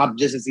 और आप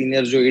जैसे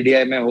सीनियर्स जो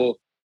EDI में हो,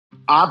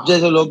 आप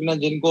जैसे लोग ना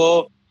जिनको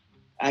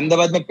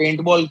अहमदाबाद में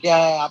पेंट बॉल क्या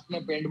है, आपने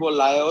पेंट बॉल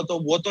लाए हो, तो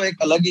वो तो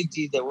एक अलग ही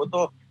चीज है. वो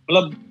तो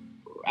मतलब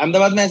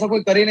अहमदाबाद में ऐसा कोई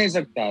कर ही नहीं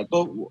सकता है.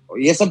 तो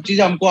ये सब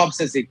चीजें हमको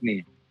आपसे सीखनी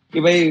है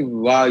कि भाई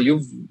वाह,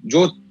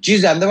 जो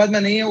चीज अहमदाबाद में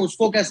नहीं है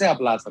उसको कैसे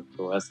आप ला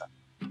सकते हो. ऐसा.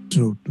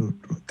 True.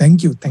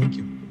 Thank you.